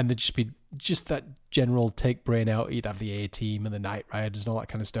 man. and there'd just be just that general take brain out. You'd have the A-Team and the Night Riders and all that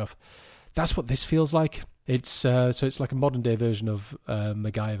kind of stuff. That's what this feels like. It's so it's like a modern day version of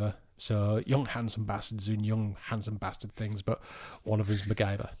MacGyver. So young handsome bastards doing young handsome bastard things, but one of them's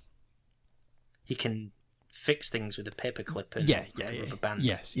MacGyver. He can fix things with a paperclip and rubber band.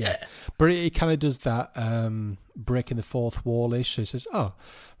 Yes, yeah. But it kind of does that breaking the fourth wall-ish. So it says, oh,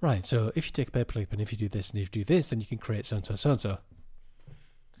 right, so if you take a paperclip and if you do this and if you do this, then you can create so-and-so, so-and-so.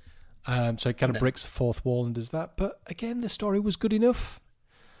 So it kind of breaks the fourth wall and does that. But again, the story was good enough.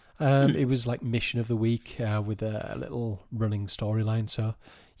 It was like mission of the week with a little running storyline. So,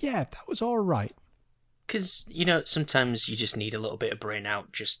 yeah, that was all right. Because, sometimes you just need a little bit of brain out.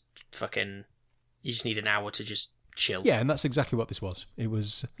 You just need an hour to just chill. Yeah, and that's exactly what this was. It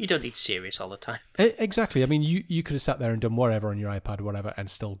was. You don't need serious all the time. Exactly. I mean, you could have sat there and done whatever on your iPad or whatever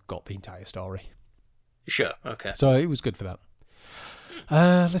and still got the entire story. Sure, okay. So it was good for that.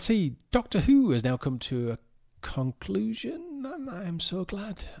 Let's see. Doctor Who has now come to a conclusion, and I am so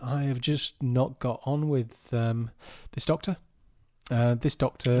glad. I have just not got on with this doctor. This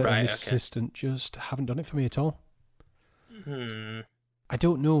doctor and this assistant just haven't done it for me at all. I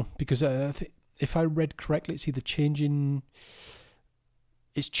don't know, because if I read correctly, it's either changing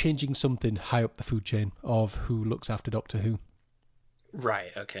something high up the food chain of who looks after Doctor Who.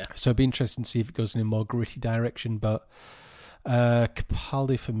 Right, okay. So it'd be interesting to see if it goes in a more gritty direction, but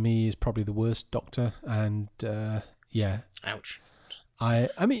Capaldi for me is probably the worst Doctor, and yeah. Ouch. I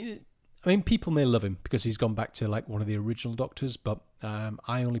mean, people may love him because he's gone back to like one of the original Doctors, but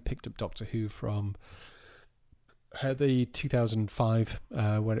I only picked up Doctor Who from the 2005,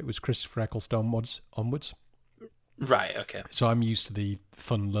 where it was Christopher Eccleston onwards. Right, okay. So I'm used to the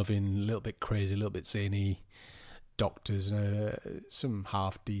fun-loving, a little bit crazy, a little bit zany Doctors, some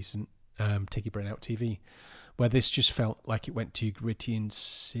half-decent take your brain out TV, where this just felt like it went too gritty and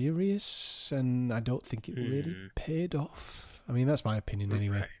serious, and I don't think it really paid off. I mean, that's my opinion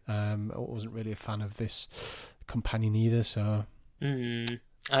anyway. I wasn't really a fan of this companion either, so I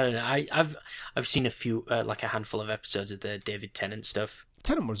don't know. I've seen a few, like a handful of episodes of the David Tennant stuff.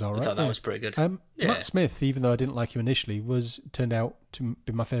 Tennant was all right. I thought that was pretty good. Matt Smith, even though I didn't like him initially, turned out to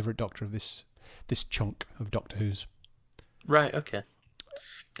be my favourite Doctor of this chunk of Doctor Who's. Right. Okay.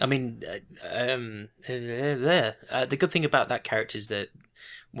 I mean, the good thing about that character is that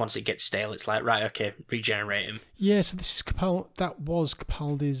once it gets stale, it's like, right, okay, regenerate him. Yeah, so this is that was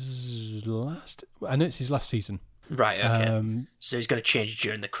Capaldi's last. I know it's his last season. Right. Okay. So he's going to change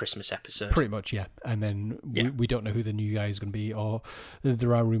during the Christmas episode. Pretty much, yeah. And then we don't know who the new guy is going to be, or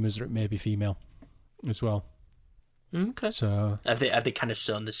there are rumours that it may be female as well. Okay. So have they kind of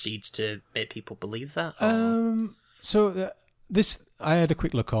sown the seeds to make people believe that? This I had a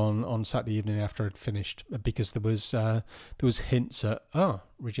quick look on Saturday evening after I'd finished, because there was hints at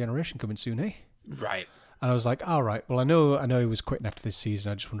regeneration coming soon, eh? Right. And I was like, all right, well, I know he was quitting after this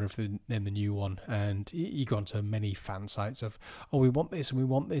season. I just wonder if they name the new one. And you go onto many fan sites of, we want this and we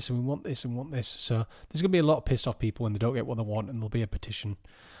want this and we want this and we want this. So there's going to be a lot of pissed off people when they don't get what they want, and there'll be a petition.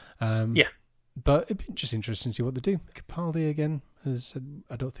 Yeah. But it'd be just interesting to see what they do. Capaldi again, as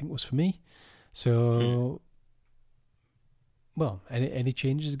I don't think was for me. So, well, any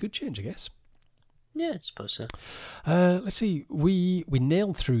change is a good change, I guess. Yeah, I suppose so. Let's see. We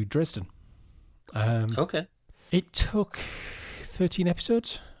nailed through Dresden. Okay. It took 13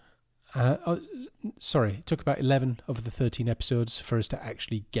 episodes. It took about 11 of the 13 episodes for us to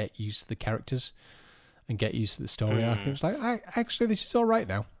actually get used to the characters and get used to the story arc. It was like, actually, this is all right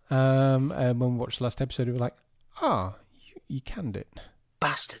now. And when we watched the last episode, we were like, you canned it.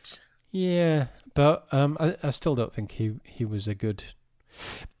 Bastards. Yeah, but I still don't think he was a good...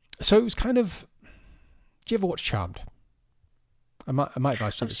 So it was kind of... Do you ever watch Charmed? I might have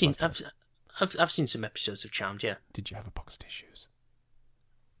asked you I've seen some episodes of Charmed, yeah. Did you have a box of tissues?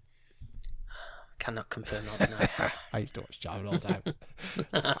 Cannot confirm or deny. I used to watch Charmed all the time.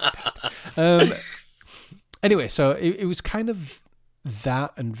 Fantastic. Anyway, so it was kind of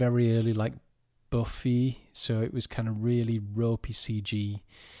that, and very early, like Buffy. So it was kind of really ropey CG.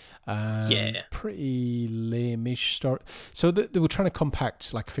 Pretty lame-ish story. So they were trying to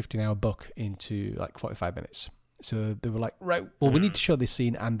compact like a 15-hour book into like 45 minutes. So they were like, right, well, we need to show this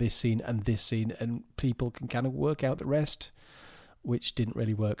scene and this scene and this scene, and people can kind of work out the rest, which didn't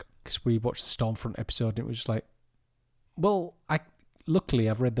really work, because we watched the Stormfront episode and it was just like, well, luckily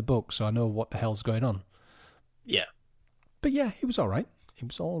I've read the book, so I know what the hell's going on. Yeah. But yeah, it was all right. It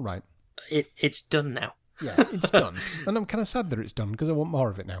was all right. It's done now. Yeah, it's done. And I'm kind of sad that it's done, because I want more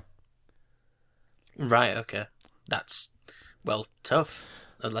of it now. Right, okay. That's, well, tough,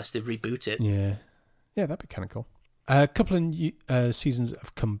 unless they reboot it. Yeah. Yeah, that'd be kind of cool. A couple of new, seasons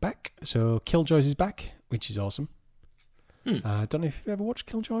have come back. So Killjoys is back, which is awesome. I don't know if you've ever watched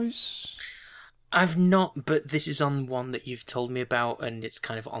Killjoys. I've not, but this is on one that you've told me about, and it's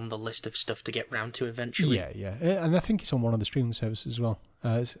kind of on the list of stuff to get round to eventually. Yeah. And I think it's on one of the streaming services as well.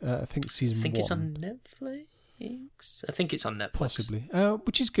 I think it's season 1. I think it's on Netflix. I think it's on Netflix. Possibly.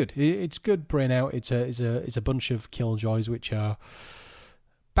 Which is good. It's good brain out. It's a bunch of Killjoys, which are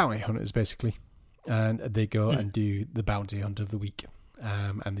bounty hunters, basically. And they go and do the bounty hunt of the week.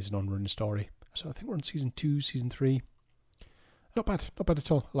 And there's an on-run story. So I think we're on season 2, season 3. Not bad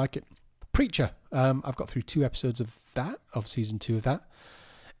at all. I like it. Preacher. I've got through 2 episodes of season 2 of that.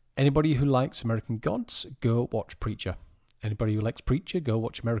 Anybody who likes American Gods, go watch Preacher. Anybody who likes Preacher, go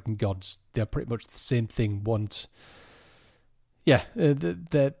watch American Gods. They're pretty much the same thing once. Yeah,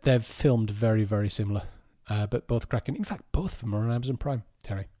 they're filmed very, very similar. But both cracking. In fact, both of them are on Amazon Prime,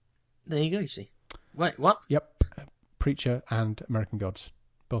 Terry. There you go, you see. Wait, what? Yep. Preacher and American Gods.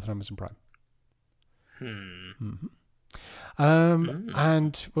 Both on Amazon Prime.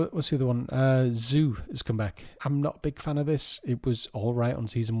 And what's the other one? Zoo has come back. I'm not a big fan of this. It was all right on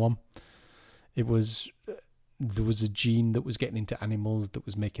season 1. It was... there was a gene that was getting into animals that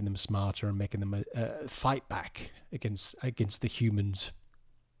was making them smarter and making them fight back against the humans.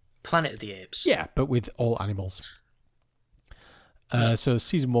 Planet of the Apes. Yeah, but with all animals. So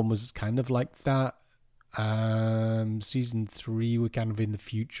season 1 was kind of like that. Season 3 we're kind of in the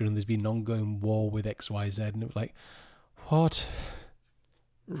future, and there's been an ongoing war with XYZ, and it was like, what?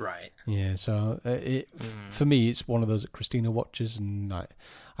 Right. Yeah, so for me, it's one of those that Christina watches, and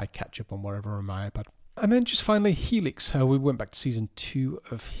I catch up on wherever on my iPad. And then just finally, Helix. We went back to season 2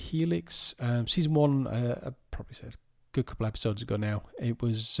 of Helix. Season 1, I probably said a good couple episodes ago now. It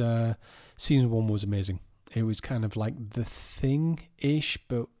was season 1 was amazing. It was kind of like The Thing-ish,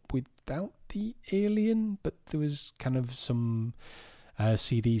 but without the alien. But there was kind of some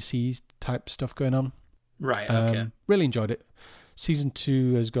CDC type stuff going on. Right. Okay. Really enjoyed it. Season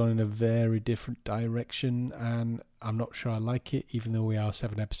 2 has gone in a very different direction, and I'm not sure I like it, even though we are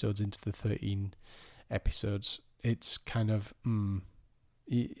 7 episodes into the 13 episodes. It's kind of, I'm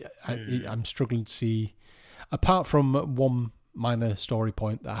struggling to see, apart from one minor story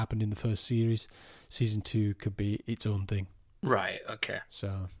point that happened in the first series, Season 2 could be its own thing. Right, okay.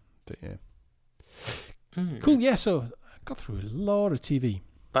 So, but yeah. Cool, yeah, so I got through a lot of TV.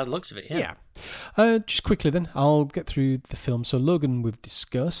 By the looks of it, yeah. Just quickly then, I'll get through the film. So Logan we've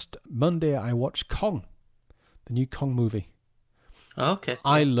discussed. Monday I watched Kong, the new Kong movie. Okay.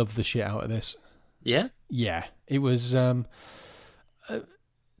 I love the shit out of this. Yeah? Yeah. It was,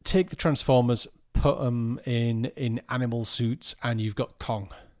 take the Transformers, put them in animal suits, and you've got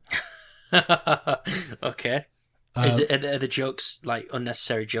Kong. Okay. Are the jokes, like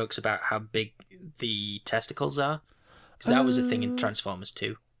unnecessary jokes about how big the testicles are? Because that was a thing in Transformers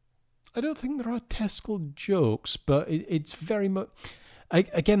 2. I don't think there are testicle jokes, but it's very much...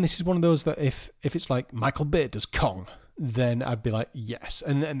 Again, this is one of those that if it's like Michael Bay does Kong, then I'd be like, yes.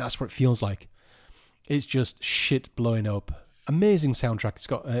 And that's what it feels like. It's just shit blowing up. Amazing soundtrack. It's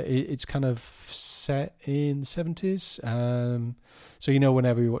got it's kind of set in the 70s. So,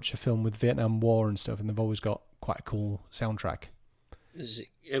 whenever you watch a film with Vietnam War and stuff, and they've always got quite a cool soundtrack.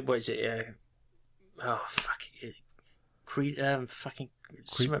 What is it? Oh, fuck it. Creedence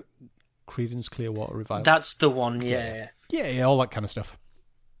Clearwater Revival. That's the one, yeah. Yeah, all that kind of stuff.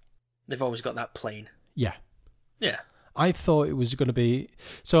 They've always got that plane. Yeah. Yeah. I thought it was going to be...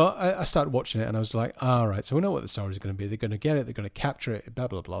 So I started watching it and I was like, all right, so we know what the story is going to be. They're going to get it, they're going to capture it, blah,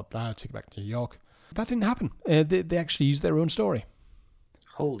 blah, blah, blah, take it back to New York. That didn't happen. They actually used their own story.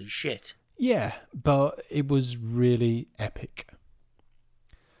 Holy shit. Yeah, but it was really epic.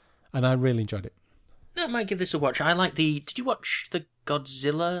 And I really enjoyed it. I might give this a watch. I like the... Did you watch the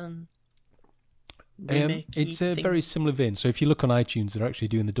Godzilla remake? It's a very similar vein. So if you look on iTunes, they're actually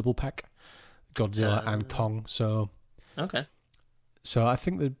doing the double pack, Godzilla and Kong. So okay. So I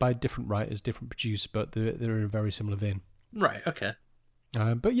think they're by different writers, different producers, but they're in a very similar vein. Right, okay.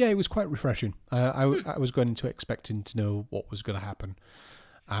 But yeah, it was quite refreshing. I was going into expecting to know what was going to happen,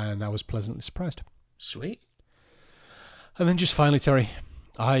 and I was pleasantly surprised. Sweet. And then just finally, Terry,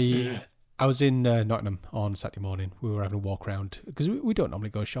 I was in Nottingham on Saturday morning. We were having a walk around because we don't normally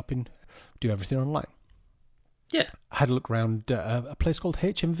go shopping, do everything online. Yeah. I had a look around a place called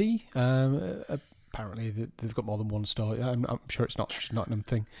HMV. Apparently they've got more than one store. I'm sure it's not just a Nottingham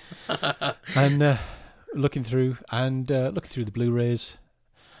thing. And looking through the Blu-rays,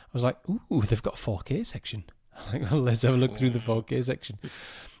 I was like, ooh, they've got a 4K section. I'm like, well, let's have a look through the 4K section.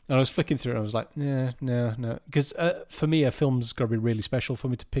 And I was flicking through it and I was like, no. Because for me, a film's got to be really special for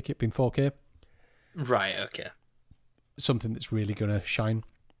me to pick it up in 4K. Right, okay. Something that's really going to shine.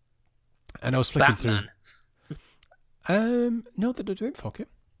 And I was flicking through. No, they don't do it in 4K.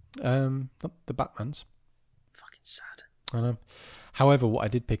 Not the Batmans. Fucking sad. I know. However, what I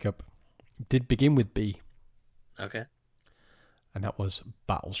did pick up did begin with B. Okay. And that was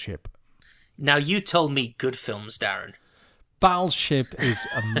Battleship. Now, you told me good films, Darren. Battleship is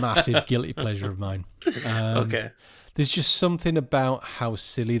a massive guilty pleasure of mine. Okay. There's just something about how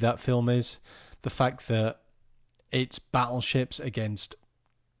silly that film is. The fact that it's battleships against,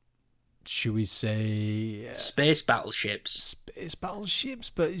 should we say... Space battleships. Space battleships,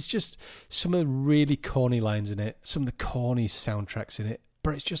 but it's just some of the really corny lines in it, some of the corny soundtracks in it,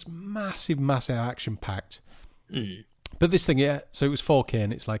 but it's just massive action-packed. But this thing, yeah, so it was 4K,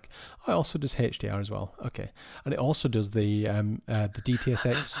 and it's like, oh, it also does HDR as well. Okay. And it also does the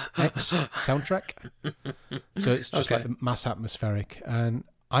DTS:X soundtrack. So it's just like the mass atmospheric. And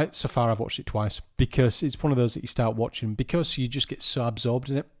so far I've watched it twice because it's one of those that you start watching because you just get so absorbed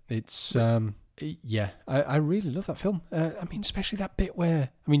in it. It's, I really love that film. I mean, especially that bit where,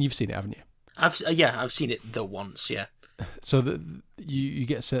 you've seen it, haven't you? I've seen it once, yeah. So you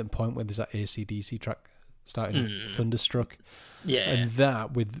get a certain point where there's that AC/DC track starting Thunderstruck. Yeah. And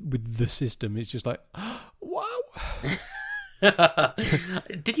that with the system, it's just like, wow.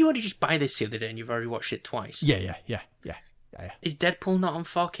 Did you only just buy this the other day and you've already watched it twice? Yeah. Is Deadpool not on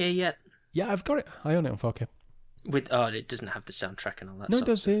 4K yet? Yeah, I've got it. I own it on 4K. It doesn't have the soundtrack and all that. No, it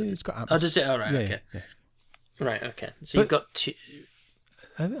does. It's got Atmos. Oh, does it? All right. Okay. Yeah. Right. Okay. So you've got two.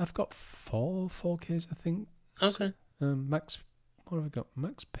 I've got 4 4Ks, I think. Okay. Max. What have I got?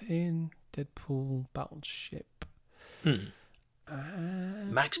 Max Payne, Deadpool, Battleship.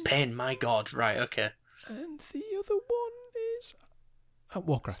 Max Payne. My God. Right. Okay. And the other one is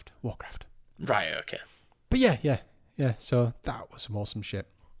Warcraft. Right. Okay. But yeah. So that was some awesome shit.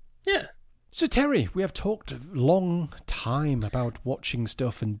 Yeah. So Terry, we have talked a long time about watching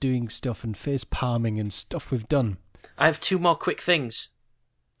stuff and doing stuff and face palming and stuff we've done. I have two more quick things.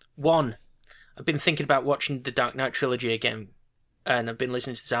 One, I've been thinking about watching the Dark Knight trilogy again, and I've been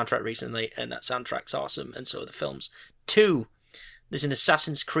listening to the soundtrack recently, and that soundtrack's awesome, and so are the films. Two, there's an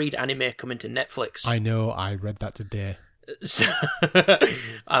Assassin's Creed anime coming to Netflix. I know, I read that today. So,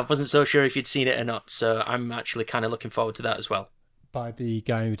 I wasn't so sure if you'd seen it or not, so I'm actually kind of looking forward to that as well. By the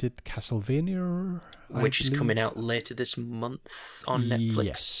guy who did Castlevania, Which is coming out later this month on Netflix,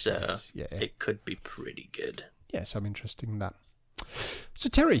 Yes, so yes, yeah. it could be pretty good. Yes, I'm interested in that. So,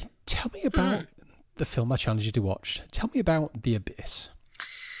 Terry, tell me about the film I challenged you to watch. Tell me about The Abyss.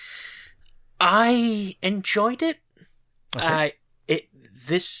 I enjoyed it. Okay.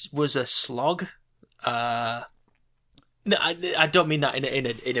 This was a slog. No, I don't mean that in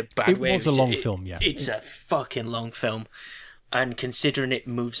a bad way. It was a long film, yeah. It's a fucking long film, and considering it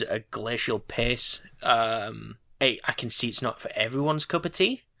moves at a glacial pace, I can see it's not for everyone's cup of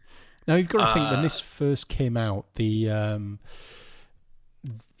tea. Now, you've got to think, when this first came out, the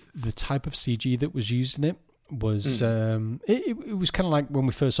type of CG that was used in it was... It was kind of like when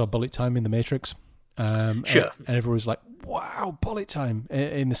we first saw bullet time in The Matrix. Sure. And everyone was like, wow, bullet time.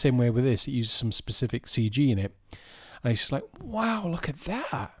 In the same way with this, it used some specific CG in it. And it's just like, wow, look at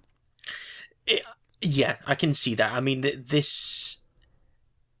that. Yeah, I can see that. I mean, this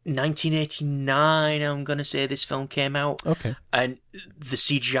 1989, I'm going to say this film came out. Okay. And the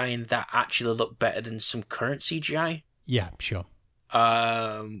CGI in that actually looked better than some current CGI. Yeah, sure.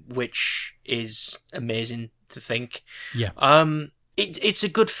 Which is amazing to think. Yeah. It's a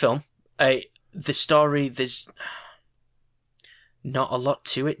good film. The story, there's not a lot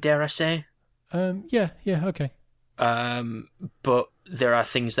to it, dare I say. Yeah, okay. But there are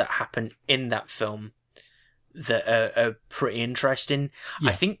things that happen in that film that are pretty interesting. Yeah.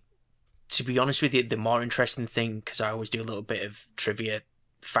 I think, to be honest with you, the more interesting thing, because I always do a little bit of trivia,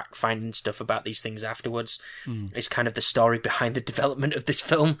 fact-finding stuff about these things afterwards, is kind of the story behind the development of this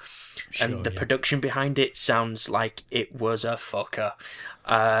film. Sure, And the production behind it sounds like it was a fucker.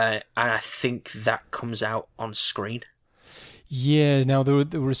 And I think that comes out on screen. Yeah, now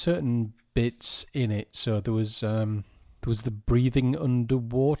there were certain bits in it. So there was the breathing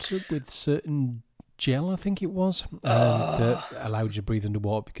underwater with certain gel, I think it was, that allowed you to breathe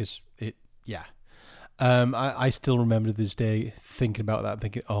underwater because it, yeah. I still remember this day thinking about that,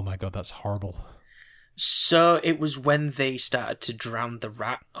 thinking, oh my God, that's horrible. So it was when they started to drown the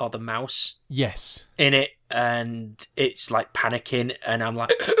rat or the mouse. Yes. In it, and it's like panicking, and I'm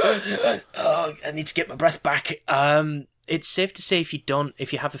like, oh, I need to get my breath back. It's safe to say if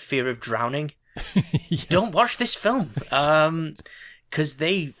you have a fear of drowning, don't watch this film. Because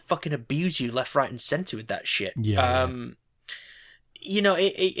they fucking abuse you left, right, and centre with that shit. Yeah. You know,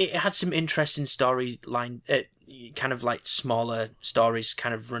 it had some interesting storyline, kind of like smaller stories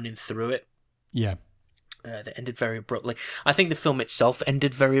kind of running through it. Yeah. That ended very abruptly. I think the film itself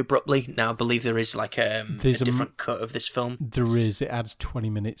ended very abruptly. Now, I believe there is like a different cut of this film. There is. It adds 20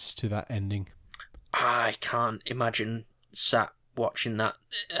 minutes to that ending. I can't imagine sat watching that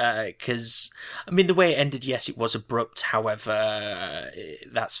because, I mean, the way it ended, yes, it was abrupt. However,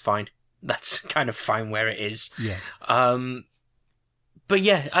 that's fine. That's kind of fine where it is. Yeah. But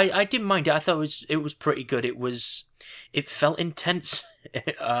yeah, I didn't mind it. I thought it was pretty good. It felt intense.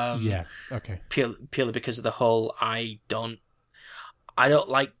 Yeah. Okay. Purely because of the whole I don't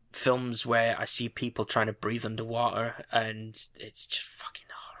like films where I see people trying to breathe underwater and it's just fucking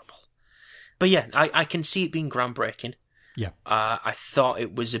horrible. But yeah, I can see it being groundbreaking. Yeah. I thought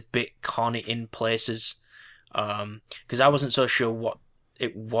it was a bit corny in places because I wasn't so sure what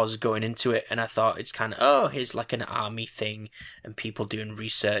it was going into it, and I thought it's kind of, here's like an army thing and people doing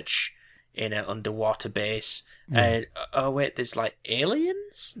research in an underwater base, and wait, there's like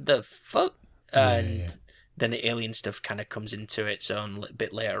aliens? The fuck? And then the alien stuff kind of comes into its own a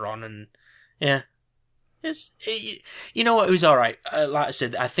bit later on, and yeah, you know what, it was all right. Like I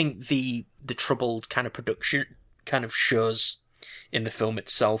said, I think the troubled kind of production kind of shows in the film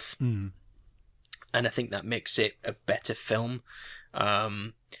itself, and I think that makes it a better film.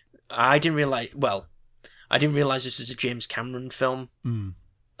 I didn't realize this was a James Cameron film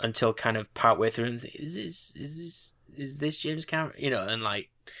until kind of partway through. And is this James Cameron? You know, and like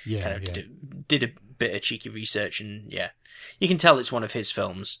did a bit of cheeky research, and yeah, you can tell it's one of his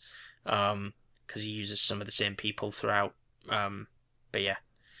films because he uses some of the same people throughout. But yeah,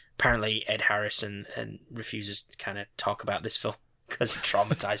 apparently Ed Harris and refuses to kind of talk about this film because it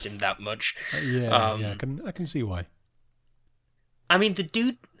traumatized him that much. I can see why. I mean, the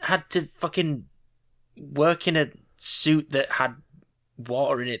dude had to fucking work in a suit that had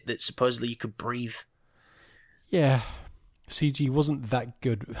water in it that supposedly you could breathe. Yeah. CG wasn't that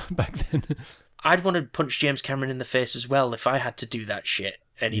good back then. I'd want to punch James Cameron in the face as well if I had to do that shit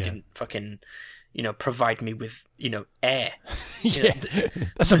and he Yeah. didn't fucking, provide me with, air. Yeah,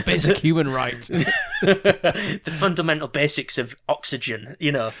 that's a basic human right. The fundamental basics of oxygen,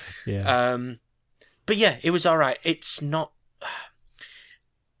 Yeah. But yeah, it was all right. It's not.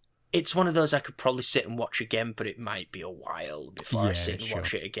 It's one of those I could probably sit and watch again, but it might be a while before I Yeah, sit and sure.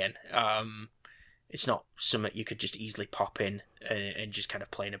 watch it again. It's not something you could just easily pop in and just kind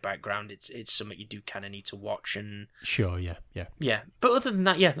of play in the background. It's something you do kind of need to watch. And Sure, yeah. yeah, but other than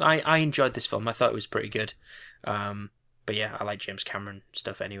that, yeah, I enjoyed this film. I thought it was pretty good. But yeah, I like James Cameron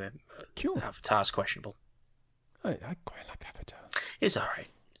stuff anyway. Cool. Avatar's questionable. I quite like Avatar. It's all right.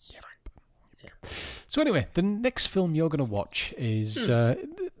 It's fine. So anyway, the next film you're going to watch is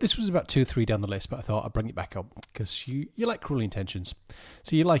this was about 2 or 3 down the list, but I thought I'd bring it back up because you like Cruel Intentions,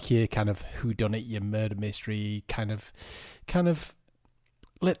 so you like your kind of whodunit, your murder mystery, kind of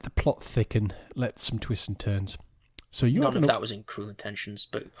let the plot thicken, let some twists and turns. So you're None gonna, of that was in Cruel Intentions,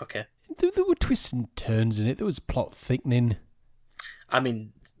 but okay. there were twists and turns in it. There was plot thickening. I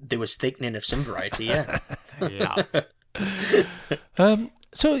mean, there was thickening of some variety, yeah. Yeah.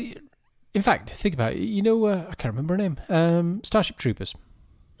 So, in fact, think about it. I can't remember her name. Starship Troopers.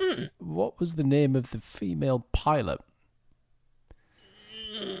 What was the name of the female pilot?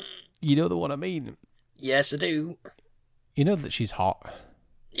 You know the one I mean. Yes, I do. You know that she's hot.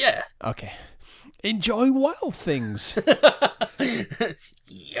 Yeah. Okay. Enjoy Wild Things.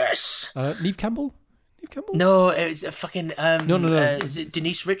 Yes. Neve Campbell? No, it was a fucking... No. Is it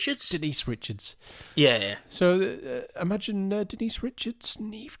Denise Richards? Denise Richards. Yeah. So imagine Denise Richards,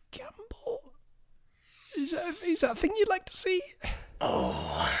 Neve Campbell. Is that a thing you'd like to see?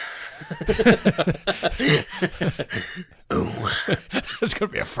 Oh. There's going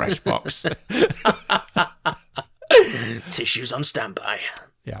to be a fresh box. Tissues on standby.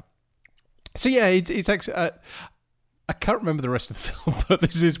 Yeah. So yeah, it's actually I can't remember the rest of the film, but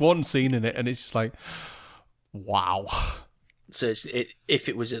there's this one scene in it, and it's just like, wow. So if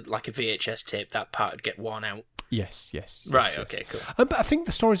it was like a VHS tape, that part would get worn out. Yes. Right. yes. Okay. Cool. But I think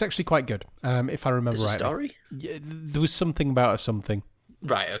the story's actually quite good. If I remember There's a right. story. Yeah, there was something about a something.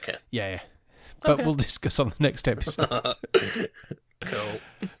 Right. Okay. Yeah. But Okay. we'll discuss on the next episode. Cool.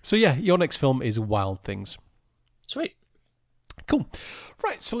 So yeah, your next film is Wild Things. Sweet. Cool.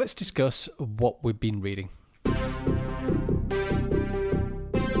 Right. So let's discuss what we've been reading.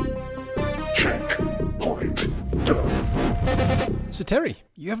 Checkpoint done. So Terry,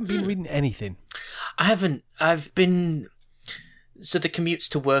 you haven't been reading anything. I haven't. I've been. So the commutes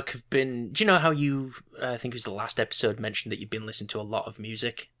to work have been. Do you know how you? I think it was the last episode mentioned that you've been listening to a lot of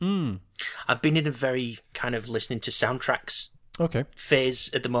music. I've been in a very kind of listening to soundtracks Okay.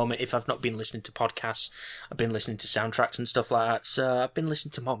 phase at the moment. If I've not been listening to podcasts, I've been listening to soundtracks and stuff like that. So I've been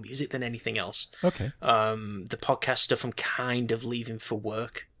listening to more music than anything else. Okay. The podcast stuff I'm kind of leaving for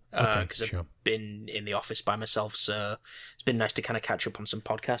work because sure. I've been in the office by myself. So it's been nice to kind of catch up on some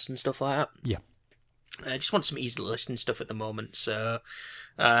podcasts and stuff like that. Yeah. I just want some easy listening stuff at the moment. So,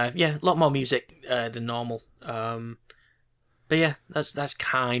 yeah, a lot more music than normal. But yeah, that's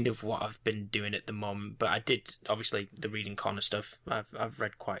kind of what I've been doing at the moment. But I did, obviously, the reading corner stuff. I've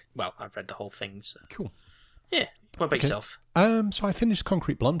read quite well. I've read the whole thing. So. Cool. Yeah. What about yourself? So I finished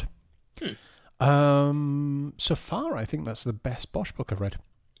Concrete Blonde. So far, I think that's the best Bosch book I've read.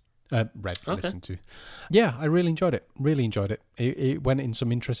 Listened to. Yeah, I really enjoyed it. It went in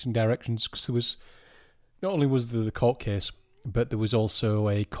some interesting directions because there was not only was there the court case, but there was also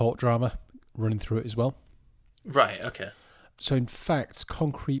a court drama running through it as well. Right. Okay. So in fact,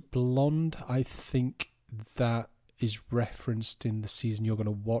 Concrete Blonde, I think that is referenced in the season you're going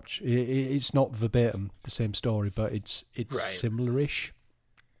to watch. It's not verbatim the same story, but it's Right. similar-ish.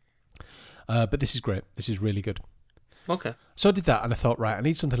 But this is great. This is really good. Okay. So I did that, and I thought, right, I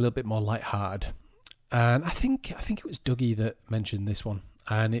need something a little bit more light-hearted. And I think it was Dougie that mentioned this one,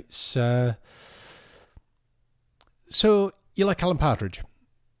 and it's so you like Alan Partridge?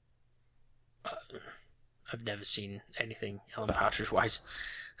 I've never seen anything Alan Partridge wise.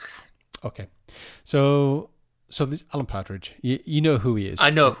 Okay, so this Alan Partridge, you know who he is.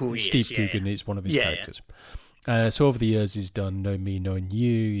 I know who he Steve is. Steve Coogan is one of his Yeah, characters. So over the years, he's done Knowing Me, Knowing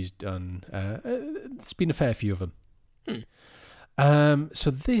You. He's done. There's been a fair few of them. So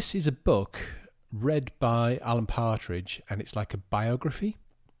this is a book read by Alan Partridge, and it's like a biography.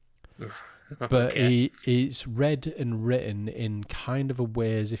 But it's read and written in kind of a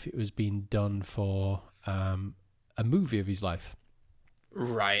way as if it was being done for a movie of his life.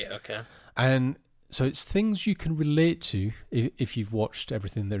 Right. Okay. And so it's things you can relate to if you've watched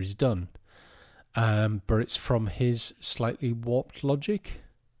everything that he's done. But it's from his slightly warped logic.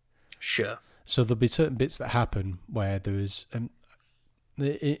 Sure. So there'll be certain bits that happen where there was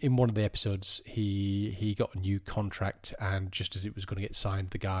in one of the episodes he got a new contract, and just as it was going to get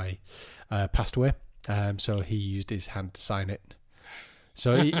signed, the guy passed away. So he used his hand to sign it.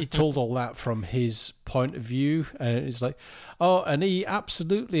 So he told all that from his point of view, and it's like, oh, and he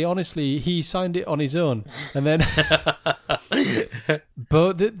absolutely, honestly, he signed it on his own, and then,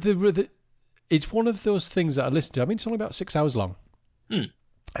 but it's one of those things that I listened to. I mean, it's only about 6 hours long,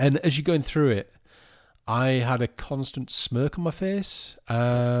 and as you're going through it, I had a constant smirk on my face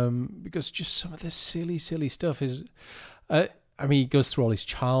because just some of this silly stuff is. I mean, he goes through all his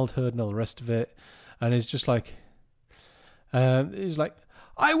childhood and all the rest of it, and it's just like. He's like,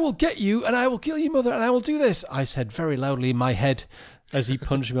 I will get you and I will kill your mother and I will do this, I said very loudly in my head as he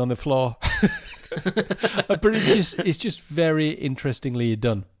punched me on the floor. But it's just very interestingly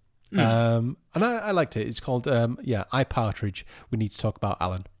done. And I liked it. It's called I, Partridge, We Need to Talk About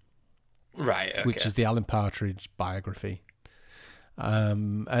Alan. Right, okay. Which is the Alan Partridge biography.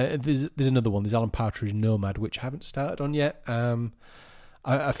 There's another one. There's Alan Partridge Nomad, which I haven't started on yet.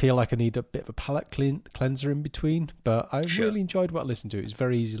 I feel like I need a bit of a palate cleanser in between, but I really enjoyed what I listened to. It's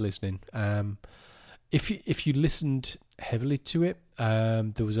very easy listening. If you listened heavily to it,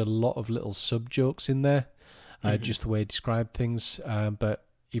 there was a lot of little sub jokes in there, just the way he described things. But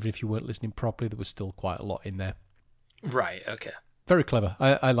even if you weren't listening properly, there was still quite a lot in there. Right. Okay. Very clever.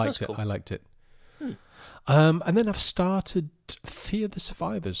 I liked That's it. cool. I liked it. And then I've started Fear the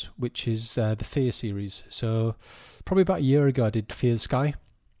Survivors, which is the Fear series. So probably about a year ago, I did Fear the Sky.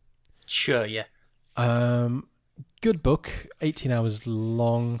 Sure, yeah. Good book, 18 hours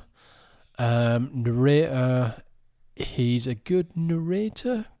long. Narrator, he's a good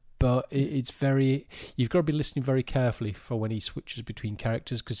narrator, but it's very... You've got to be listening very carefully for when he switches between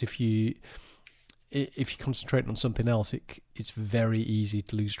characters, because if you concentrate on something else, it's very easy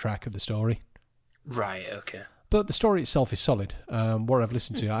to lose track of the story. Right, okay. But the story itself is solid. What I've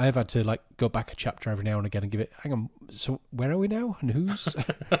listened to, I have had to go back a chapter every now and again and give it, hang on, so where are we now? And who's...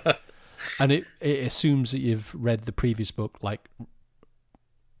 And it assumes that you've read the previous book quite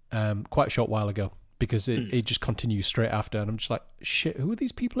a short while ago, because it just continues straight after. And I'm just like, shit, who are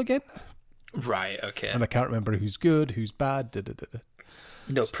these people again? Right, okay. And I can't remember who's good, who's bad.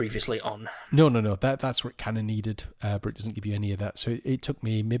 No, previously on. No. That's what it kind of needed, but it doesn't give you any of that. So it took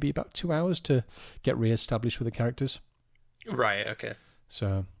me maybe about 2 hours to get re-established with the characters. Right, okay.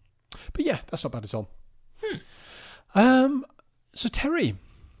 So, but yeah, that's not bad at all. So Terry,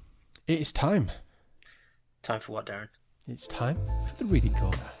 it is time. Time for what, Darren? It's time for the reading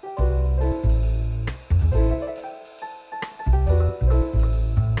corner.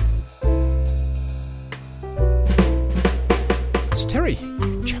 So Terry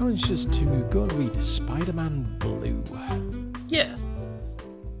challenged us to go and read Spider-Man Blue. Yeah.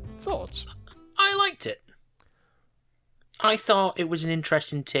 Thoughts? I liked it. I thought it was an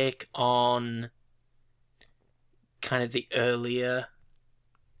interesting take on kind of the earlier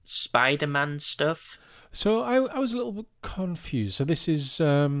Spider-Man stuff. So I was a little bit confused. So this is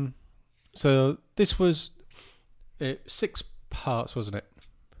this was 6 parts, wasn't it?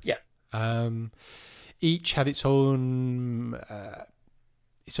 Yeah. Each had its own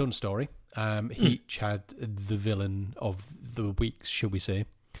story. Each had the villain of the week, shall we say?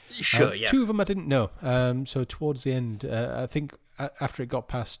 Sure. Yeah. 2 of them I didn't know. So towards the end, I think after it got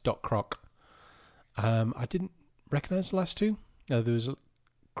past Doc Croc, I didn't recognise the last 2. There was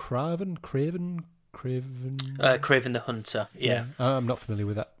Craven Craven the Hunter. Yeah. I'm not familiar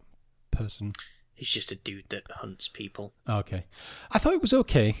with that person. He's just a dude that hunts people. Okay. I thought it was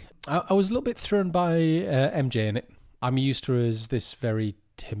okay. I was a little bit thrown by MJ in it. I'm used to her as this very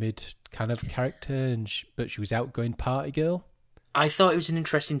timid kind of character, but she was outgoing party girl. I thought it was an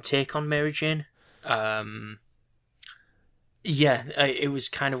interesting take on Mary Jane. It was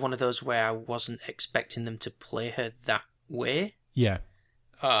kind of one of those where I wasn't expecting them to play her that way. Yeah.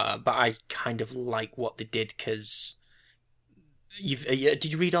 But I kind of like what they did, because did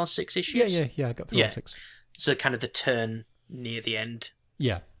you read all 6 issues? Yeah. I got through all 6. So kind of the turn near the end.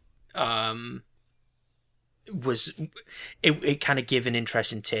 Yeah. It kind of gave an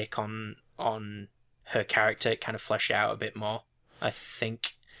interesting take on her character. It kind of fleshed out a bit more, I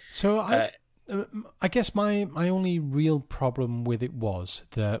think. So I guess my only real problem with it was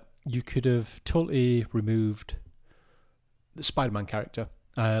that you could have totally removed the Spider-Man character,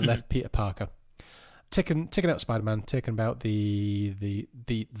 left Peter Parker, taken out Spider-Man, taken about the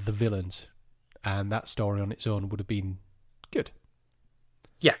villains, and that story on its own would have been good.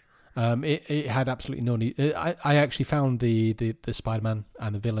 Yeah. It had absolutely no need. I actually found the Spider-Man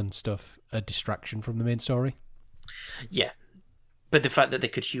and the villain stuff a distraction from the main story. Yeah. But the fact that they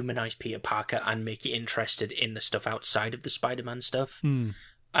could humanize Peter Parker and make you interested in the stuff outside of the Spider-Man stuff,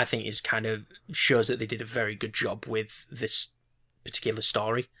 I think is kind of shows that they did a very good job with this particular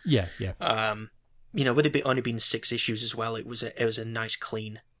story. Yeah. With it only being 6 issues as well, it was a nice,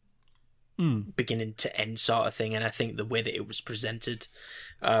 clean beginning to end sort of thing, and I think the way that it was presented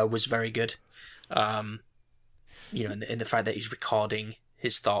was very good. In the fact that he's recording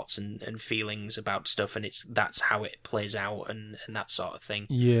his thoughts and feelings about stuff, and that's how it plays out and that sort of thing.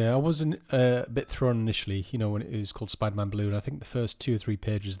 Yeah, I was a bit thrown initially, when it was called Spider-Man Blue, and I think the first 2 or 3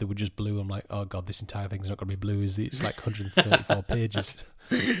 pages they were just blue. I'm like, oh god, this entire thing's not going to be blue. It's like 134 pages.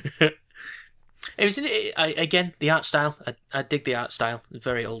 It was again the art style. I dig the art style.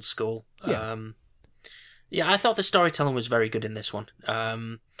 Very old school. Yeah. I thought the storytelling was very good in this one.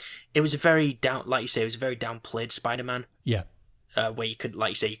 It was a very like you say, it was a very downplayed Spider-Man. Yeah. Where you could, like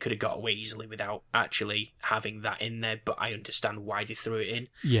you say, you could have got away easily without actually having that in there. But I understand why they threw it in.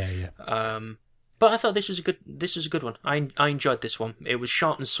 Yeah. But I thought this was a good one. I enjoyed this one. It was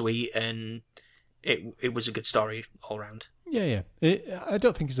short and sweet, and it was a good story all round. Yeah. I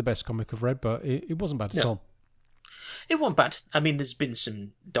don't think it's the best comic I've read, but it wasn't bad at all. It wasn't bad. I mean, there's been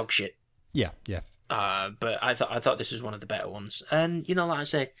some dog shit. Yeah. But I thought this was one of the better ones. And like I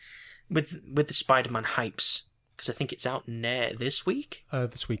say, with the Spider-Man hypes, because I think it's out this week.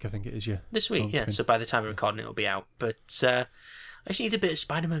 This week I think it is. Yeah. This week, yeah. So by the time we're recording, it'll be out. But I just need a bit of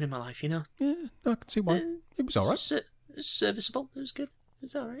Spider-Man in my life, Yeah, I can see why. It was all right. It's serviceable. It was good. It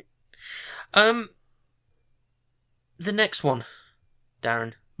was all right. The next one,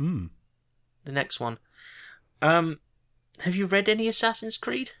 Darren. The next one. Have you read any Assassin's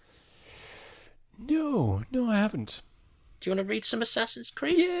Creed? No, I haven't. Do you want to read some Assassin's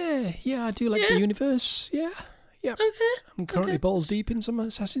Creed? Yeah, I do like the universe. Yeah. Okay. I'm currently balls deep in some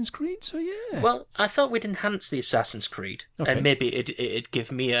Assassin's Creed, so yeah. Well, I thought we'd enhance the Assassin's Creed, and maybe it'd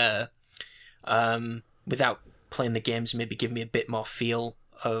give me without playing the games, maybe give me a bit more feel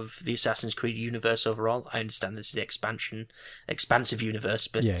of the Assassin's Creed universe overall. I understand this is the expansive universe,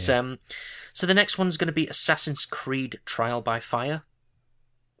 but so the next one's going to be Assassin's Creed Trial by Fire.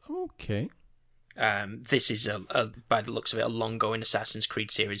 Okay. This is by the looks of it, a long-going Assassin's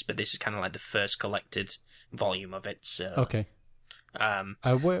Creed series, but this is kind of like the first collected volume of it. So okay.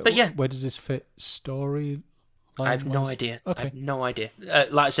 But yeah, where does this fit story? I have no idea. Okay. I have no idea.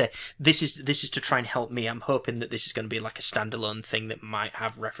 Like I say, this is to try and help me. I'm hoping that this is going to be like a standalone thing that might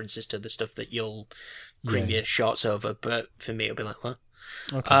have references to the stuff that you'll cream your shorts over. But for me, it'll be like, what?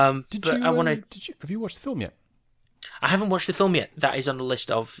 Okay. Have you watched the film yet? I haven't watched the film yet. That is on the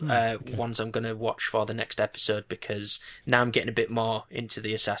list of ones I'm going to watch for the next episode, because now I'm getting a bit more into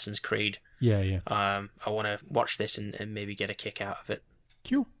the Assassin's Creed. Yeah. I want to watch this and maybe get a kick out of it.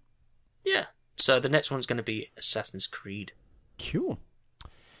 Cool. Yeah. So the next one's going to be Assassin's Creed. Cool.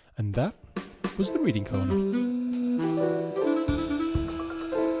 And that was the Reading Corner.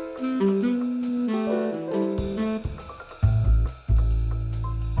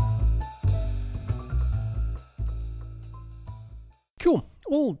 Cool.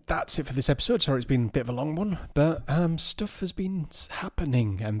 Well, that's it for this episode. Sorry it's been a bit of a long one, but stuff has been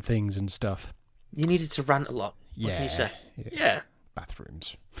happening and things and stuff. You needed to rant a lot. What can you say? Yeah.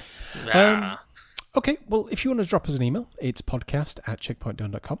 Bathrooms. Ah. Okay, well, if you want to drop us an email, it's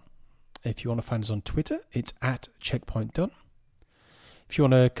podcast@checkpointdone.com. If you want to find us on Twitter, it's @checkpointdone. If you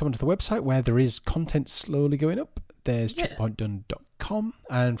want to come onto the website where there is content slowly going up, there's checkpointdone.com,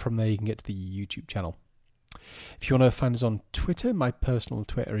 and from there you can get to the YouTube channel. If you want to find us on Twitter, my personal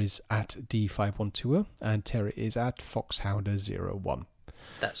Twitter is @D5120, and Terry is @Foxhounder01.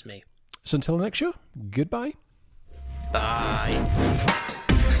 That's me. So until the next show, goodbye. Bye.